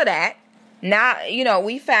 because of that, now,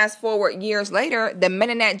 we fast forward years later, the men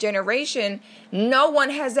in that generation, no one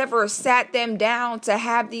has ever sat them down to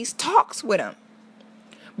have these talks with them.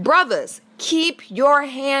 Brothers, keep your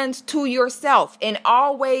hands to yourself in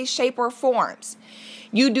all ways, shape, or forms.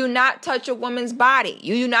 You do not touch a woman's body.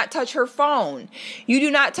 You do not touch her phone. You do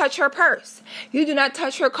not touch her purse. You do not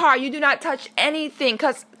touch her car. You do not touch anything,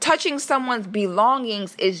 because touching someone's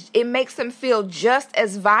belongings it makes them feel just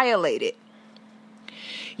as violated.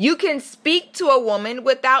 You can speak to a woman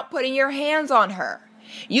without putting your hands on her.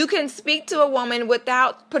 You can speak to a woman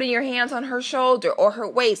without putting your hands on her shoulder or her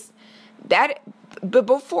waist. But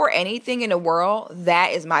before anything in the world,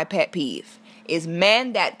 that is my pet peeve, is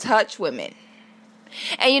men that touch women.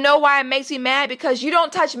 And you know why it makes me mad? Because you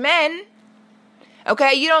don't touch men.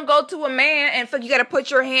 Okay? You don't go to a man and you got to put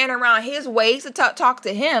your hand around his waist to talk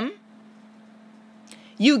to him.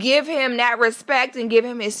 You give him that respect and give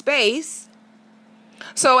him his space.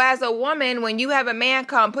 So as a woman, when you have a man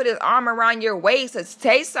come put his arm around your waist and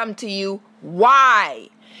say something to you, why?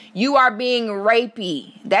 You are being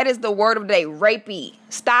rapey. That is the word of the day, rapey.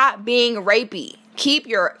 Stop being rapey. Keep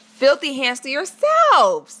your filthy hands to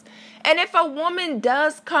yourselves. And if a woman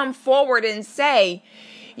does come forward and say,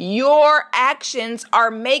 your actions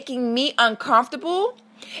are making me uncomfortable,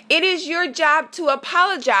 it is your job to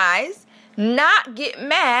apologize, not get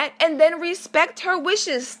mad, and then respect her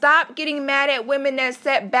wishes. Stop getting mad at women that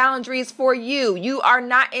set boundaries for you. You are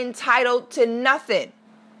not entitled to nothing.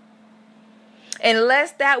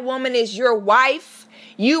 Unless that woman is your wife,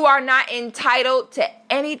 you are not entitled to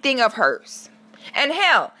anything of hers. And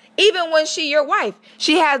hell, even when she your wife,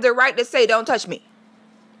 she has the right to say, don't touch me.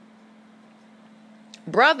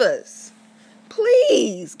 Brothers,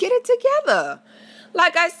 please get it together.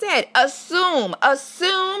 Like I said, assume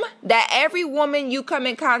that every woman you come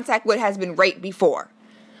in contact with has been raped before.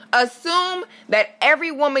 Assume that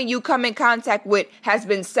every woman you come in contact with has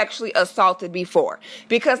been sexually assaulted before.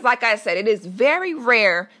 Because like I said, it is very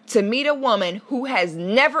rare to meet a woman who has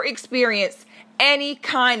never experienced any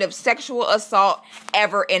kind of sexual assault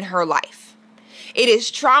ever in her life. It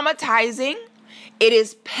is traumatizing, it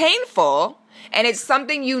is painful, and it's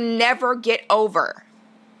something you never get over.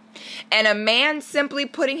 And a man simply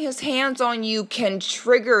putting his hands on you can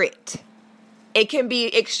trigger it. It can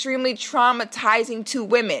be extremely traumatizing to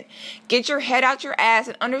women. Get your head out your ass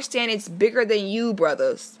and understand it's bigger than you,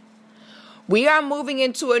 brothers. We are moving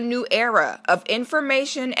into a new era of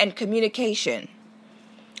information and communication.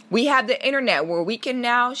 We have the internet where we can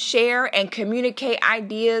now share and communicate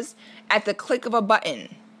ideas at the click of a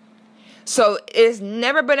button. So it's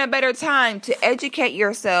never been a better time to educate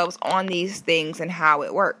yourselves on these things and how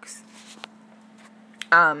it works.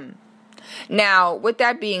 Now, with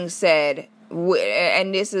that being said,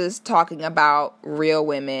 and this is talking about real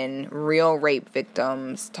women, real rape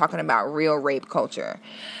victims, talking about real rape culture.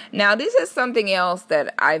 Now, this is something else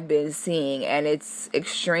that I've been seeing, and it's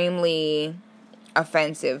extremely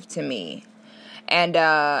offensive to me. And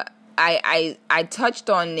I touched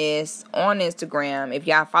on this on Instagram. If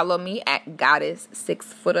y'all follow me at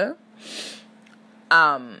Goddess6footer.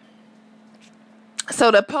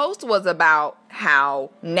 So the post was about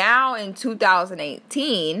how now in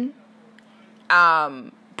 2018,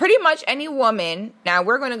 pretty much any woman, now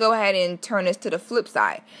we're going to go ahead and turn this to the flip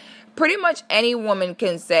side. Pretty much any woman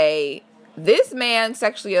can say, this man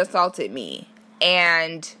sexually assaulted me,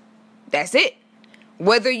 and that's it.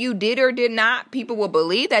 Whether you did or did not, people will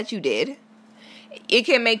believe that you did. It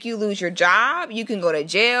can make you lose your job. You can go to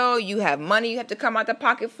jail. You have money you have to come out the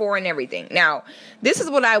pocket for and everything. Now, this is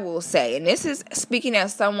what I will say, and this is speaking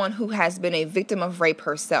as someone who has been a victim of rape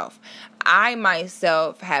herself. I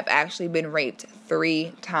myself have actually been raped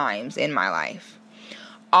 3 times in my life.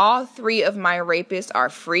 All 3 of my rapists are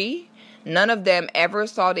free. None of them ever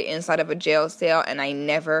saw the inside of a jail cell, and I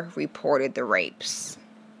never reported the rapes.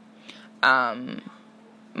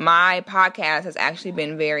 My podcast has actually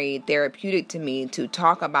been very therapeutic to me to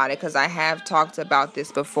talk about it, because I have talked about this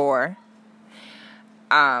before.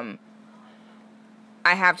 I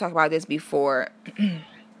have talked about this before.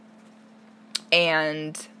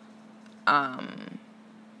 And,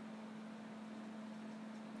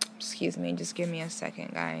 excuse me, just give me a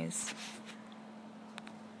second, guys.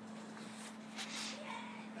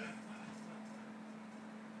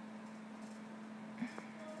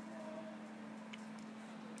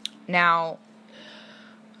 Now,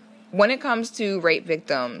 when it comes to rape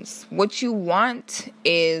victims, what you want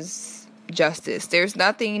is justice. There's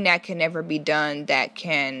nothing that can ever be done that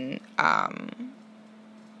can,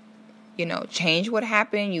 change what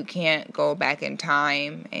happened. You can't go back in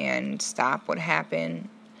time and stop what happened.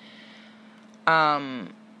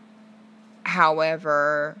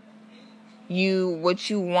 However, what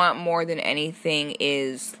you want more than anything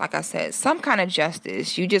is, like I said, some kind of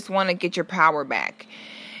justice. You just want to get your power back.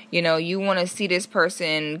 You want to see this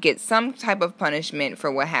person get some type of punishment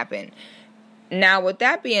for what happened. Now, with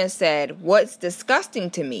that being said, what's disgusting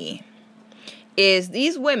to me is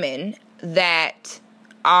these women that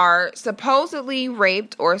are supposedly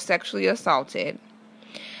raped or sexually assaulted,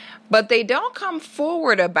 but they don't come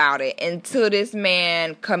forward about it until this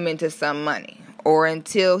man come into some money or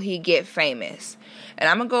until he get famous. And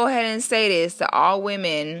I'm going to go ahead and say this to all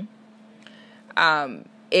women.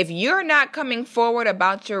 If you're not coming forward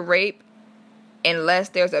about your rape unless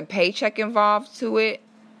there's a paycheck involved to it,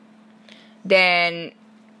 then,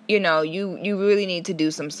 you really need to do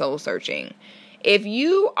some soul searching. If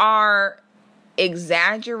you are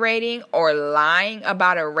exaggerating or lying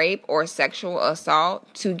about a rape or sexual assault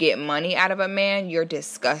to get money out of a man, you're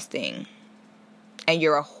disgusting. And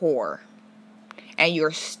you're a whore. and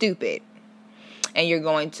you're stupid, and you're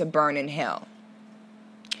going to burn in hell.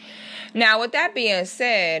 Now, with that being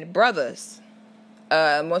said, brothers,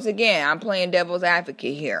 once again, I'm playing devil's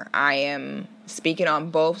advocate here. I am speaking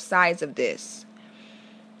on both sides of this.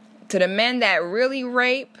 To the men that really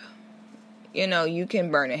rape, you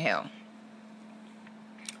can burn in hell.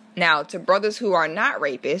 Now, to brothers who are not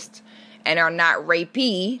rapists and are not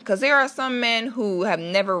rapey, because there are some men who have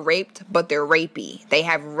never raped, but they're rapey. They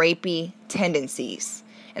have rapey tendencies,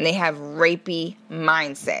 and they have rapey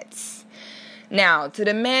mindsets. Now, to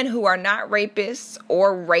the men who are not rapists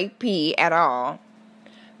or rapey at all,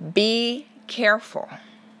 be careful.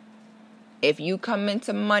 If you come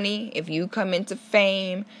into money, if you come into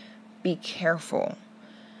fame, be careful.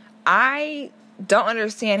 I don't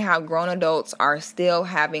understand how grown adults are still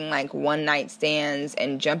having like one night stands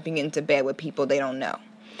and jumping into bed with people they don't know.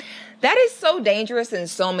 That is so dangerous in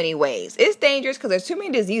so many ways. It's dangerous because there's too many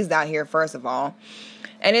diseases out here, first of all.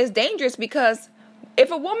 And it's dangerous because if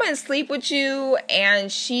a woman sleep with you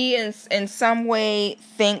and she in some way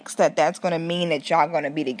thinks that that's going to mean that y'all going to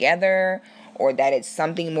be together, or that it's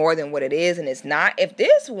something more than what it is and it's not. If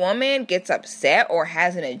this woman gets upset or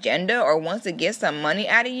has an agenda or wants to get some money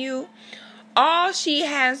out of you, all she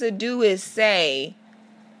has to do is say,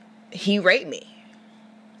 he raped me.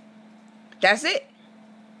 That's it.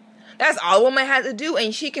 That's all a woman has to do,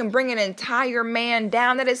 and she can bring an entire man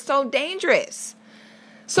down. That is so dangerous.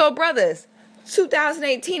 So, brothers,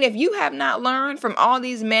 2018, if you have not learned from all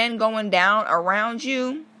these men going down around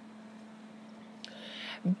you,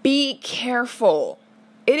 be careful.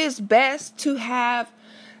 It is best to have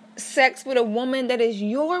sex with a woman that is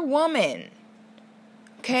your woman.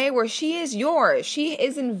 Okay, where she is yours. She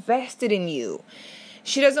is invested in you.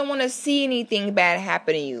 She doesn't want to see anything bad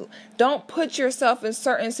happen to you. Don't put yourself in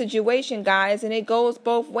certain situations, guys, and it goes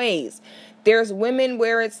both ways. There's women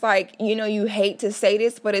where it's like, you hate to say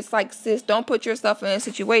this, but it's like, sis, don't put yourself in a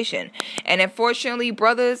situation. And unfortunately,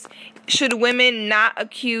 brothers, should women not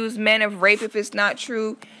accuse men of rape if it's not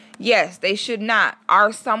true? Yes, they should not.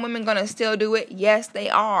 Are some women going to still do it? Yes, they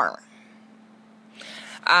are.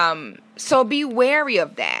 So be wary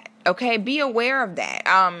of that. Okay, be aware of that.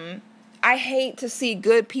 I hate to see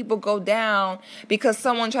good people go down because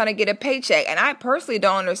someone trying to get a paycheck. And I personally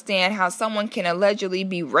don't understand how someone can allegedly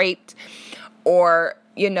be raped or,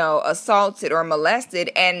 assaulted or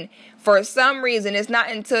molested. And for some reason, it's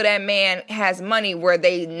not until that man has money where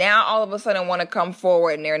they now all of a sudden want to come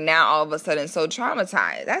forward and they're now all of a sudden so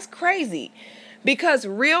traumatized. That's crazy. Because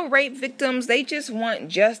real rape victims, they just want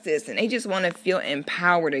justice and they just want to feel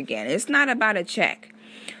empowered again. It's not about a check.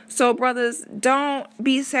 So, brothers, don't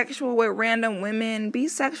be sexual with random women. Be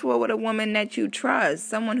sexual with a woman that you trust,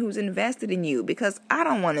 someone who's invested in you, because I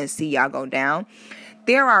don't want to see y'all go down.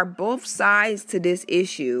 There are both sides to this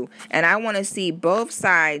issue, and I want to see both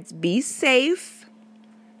sides be safe.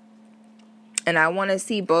 And I want to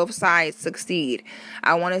see both sides succeed.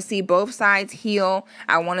 I want to see both sides heal.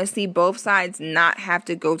 I want to see both sides not have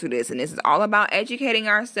to go through this. And this is all about educating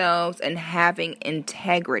ourselves and having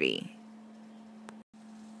integrity.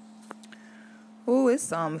 Ooh, it's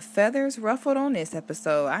some feathers ruffled on this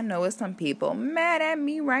episode. I know it's some people mad at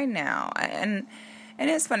me right now. And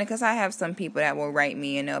it's funny because I have some people that will write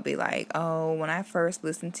me and they'll be like, oh, when I first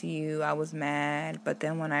listened to you, I was mad. But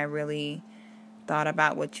then when I really thought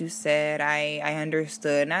about what you said, I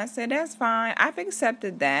understood. And I said, that's fine. I've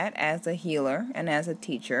accepted that as a healer and as a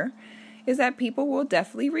teacher, is that people will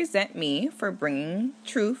definitely resent me for bringing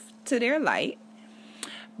truth to their light.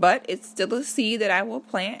 But it's still a seed that I will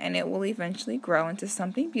plant, and it will eventually grow into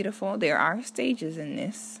something beautiful. There are stages in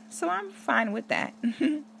this, so I'm fine with that.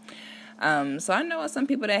 So I know some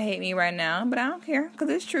people that hate me right now, but I don't care, because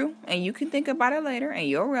it's true. And you can think about it later, and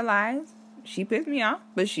you'll realize she pissed me off,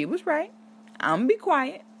 but she was right. I'm going to be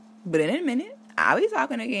quiet, but in a minute, I'll be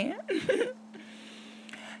talking again.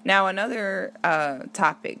 Now, another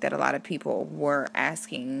topic that a lot of people were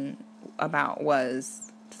asking about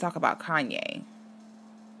was to talk about Kanye.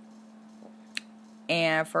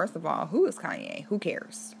 And first of all, who is Kanye? Who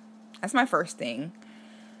cares? That's my first thing.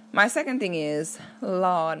 My second thing is,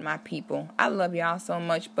 Lord, my people, I love y'all so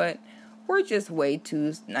much, but we're just way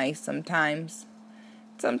too nice sometimes.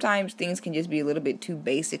 Sometimes things can just be a little bit too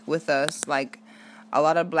basic with us. Like, a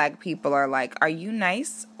lot of black people are like, are you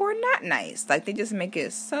nice or not nice? Like, they just make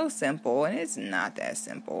it so simple, and it's not that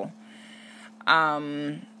simple.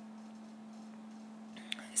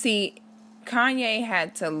 See, Kanye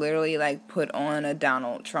had to literally, like, put on a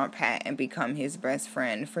Donald Trump hat and become his best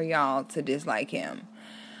friend for y'all to dislike him.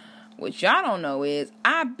 What y'all don't know is,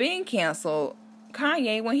 I've been canceled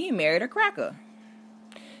Kanye when he married a cracker.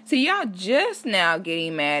 So y'all just now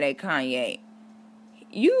getting mad at Kanye.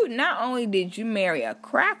 you not only did you marry a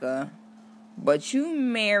cracker, but you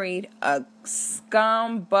married a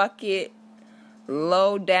scum bucket,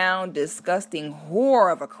 low down, disgusting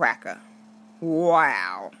whore of a cracker.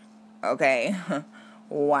 Wow. Okay.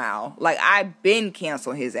 Wow. Like, I've been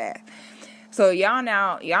canceled his ass. So y'all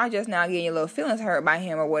just now getting your little feelings hurt by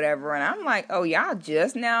him or whatever. And I'm like, oh, y'all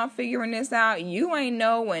just now figuring this out? You ain't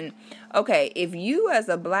know when. Okay, if you as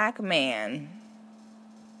a black man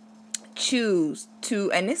choose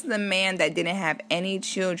to, and this is a man that didn't have any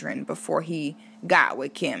children before he got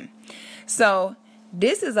with Kim. So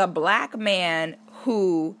this is a black man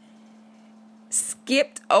who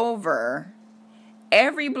skipped over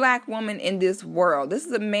every black woman in this world. This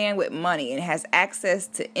is a man with money and has access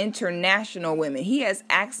to international women. He has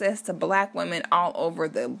access to black women all over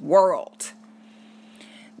the world.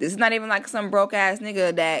 This is not even like some broke ass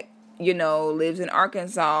nigga that, you know, lives in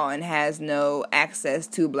Arkansas and has no access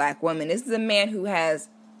to black women. This is a man who has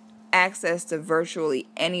access to virtually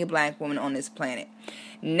any black woman on this planet.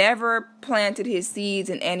 Never planted his seeds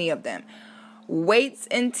in any of them. Waits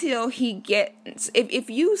until he gets... If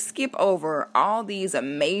you skip over all these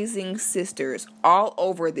amazing sisters all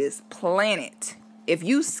over this planet, if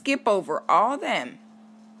you skip over all them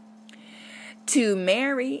to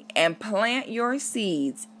marry and plant your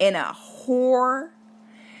seeds in a whore,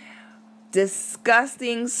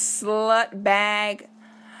 disgusting slut bag,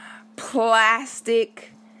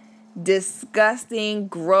 plastic, disgusting,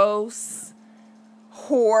 gross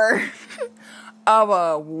whore of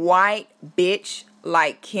a white bitch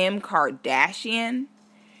like Kim Kardashian,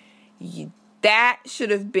 that should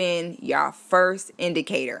have been your first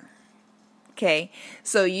indicator. Okay?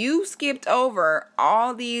 So you skipped over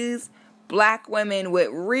all these black women with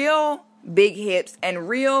real big hips and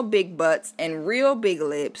real big butts and real big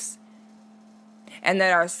lips, and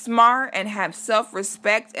that are smart and have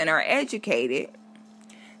self-respect and are educated,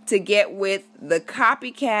 to get with the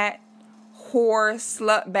copycat whore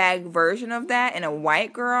slut bag version of that and a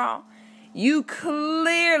white girl. You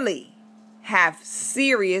clearly have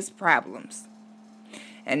serious problems.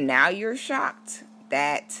 And now you're shocked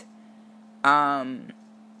that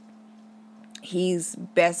he's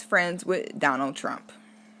best friends with Donald Trump.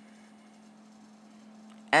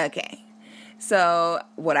 Okay. So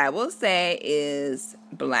what I will say is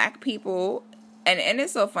black people, and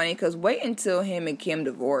it's so funny because wait until him and Kim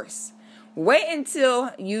divorce. Wait until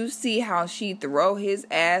you see how she throw his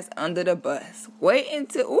ass under the bus. Wait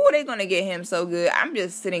until, they're going to get him so good. I'm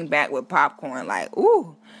just sitting back with popcorn like,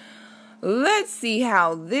 let's see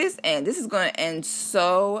how this ends. This is going to end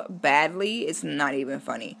so badly. It's not even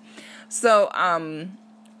funny. So,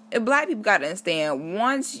 black people got to understand,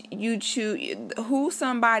 once you choose, who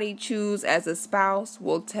somebody choose as a spouse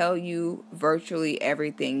will tell you virtually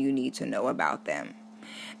everything you need to know about them.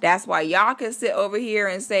 That's why y'all can sit over here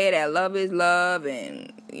and say that love is love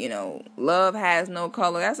and, you know, love has no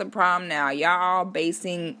color. That's a problem now. Y'all all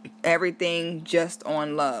basing everything just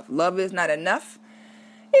on love. Love is not enough.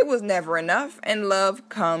 It was never enough. And love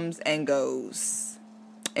comes and goes.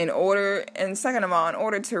 Second of all, in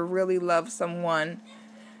order to really love someone,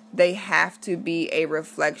 they have to be a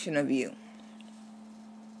reflection of you.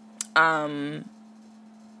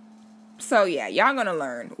 So yeah, y'all gonna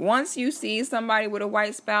learn. Once you see somebody with a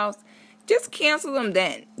white spouse, just cancel them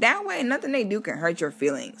then. That way, nothing they do can hurt your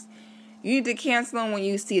feelings. You need to cancel them when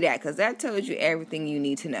you see that, because that tells you everything you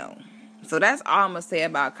need to know. So that's all I'm gonna say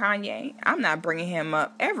about Kanye. I'm not bringing him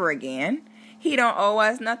up ever again. He don't owe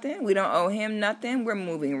us nothing. We don't owe him nothing. We're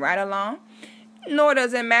moving right along. Nor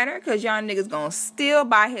does it matter, because y'all niggas gonna still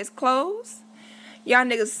buy his clothes. Y'all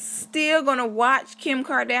niggas still gonna watch Kim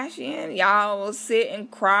Kardashian. Y'all will sit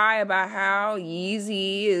and cry about how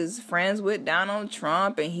Yeezy is friends with Donald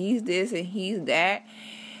Trump and he's this and he's that.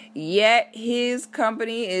 Yet his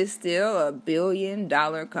company is still a $1 billion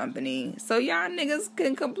company. So y'all niggas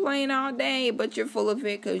can complain all day, but you're full of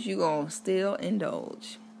it because you gonna still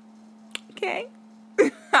indulge. Okay?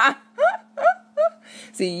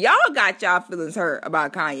 See, y'all got y'all feelings hurt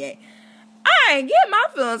about Kanye. I ain't get my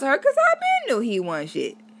feelings hurt because I been knew he wasn't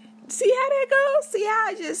shit. See how that goes? See how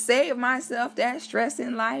I just saved myself that stress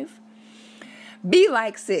in life? Be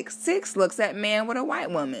like Six. Six looks at man with a white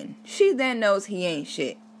woman. She then knows he ain't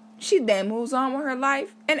shit. She then moves on with her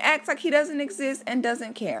life and acts like he doesn't exist and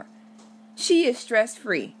doesn't care. She is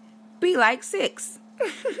stress-free. Be like Six.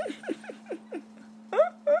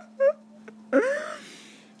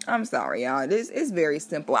 I'm sorry, y'all. This is very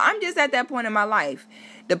simple. I'm just at that point in my life.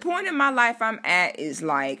 The point in my life I'm at is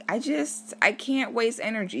like, I can't waste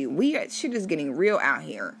energy. Shit is getting real out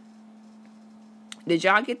here. Did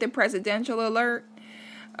y'all get the presidential alert?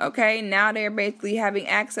 Okay, now they're basically having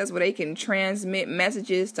access where they can transmit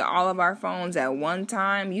messages to all of our phones at one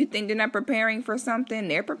time. You think they're not preparing for something?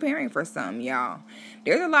 They're preparing for something, y'all.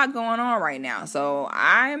 There's a lot going on right now. So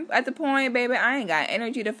I'm at the point, baby, I ain't got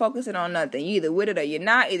energy to focus it on nothing. You either with it or you're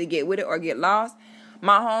not. Either get with it or get lost.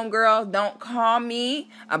 My homegirls, don't call me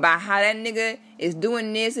about how that nigga is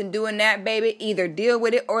doing this and doing that, baby. Either deal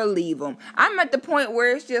with it or leave them. I'm at the point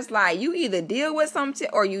where it's just like, you either deal with something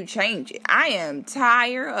or you change it. I am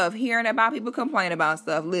tired of hearing about people complain about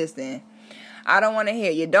stuff. Listen, I don't want to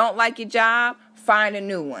hear. You don't like your job? Find a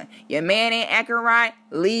new one. Your man ain't acting right?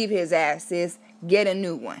 Leave his ass, sis. Get a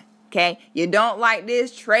new one. Okay? You don't like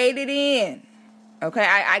this? Trade it in. Okay?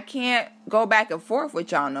 I can't go back and forth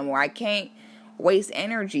with y'all no more. I can't waste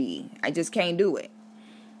energy. I just can't do it.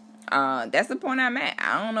 That's the point I'm at.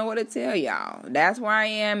 I don't know what to tell y'all. That's where I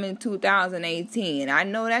am in 2018. I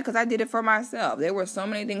know that because I did it for myself. There were so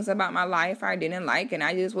many things about my life I didn't like, and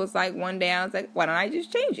I just was like, one day I was like, why don't I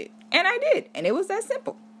just change it? And I did. And it was that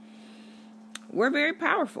simple. We're very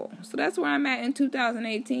powerful. So that's where I'm at in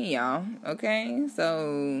 2018, y'all. Okay?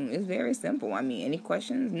 So it's very simple. I mean, any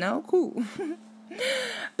questions? No? Cool.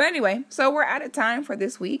 But anyway, so we're out of time for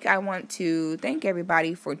this week. I want to thank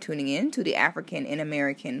everybody for tuning in to the African and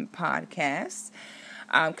American podcast.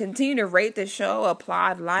 Continue to rate the show,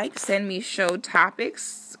 applaud, like, send me show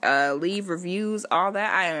topics, leave reviews, all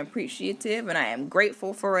that. I am appreciative and I am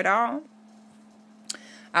grateful for it all.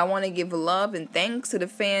 I want to give love and thanks to the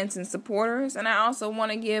fans and supporters, and I also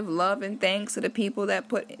want to give love and thanks to the people that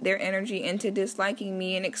put their energy into disliking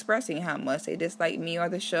me and expressing how much they dislike me or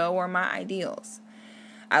the show or my ideals.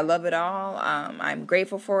 I love it all. I'm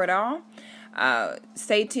grateful for it all.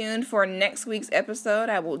 Stay tuned for next week's episode.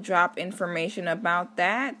 I will drop information about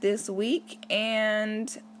that this week,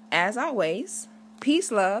 and as always,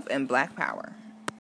 peace, love, and Black power.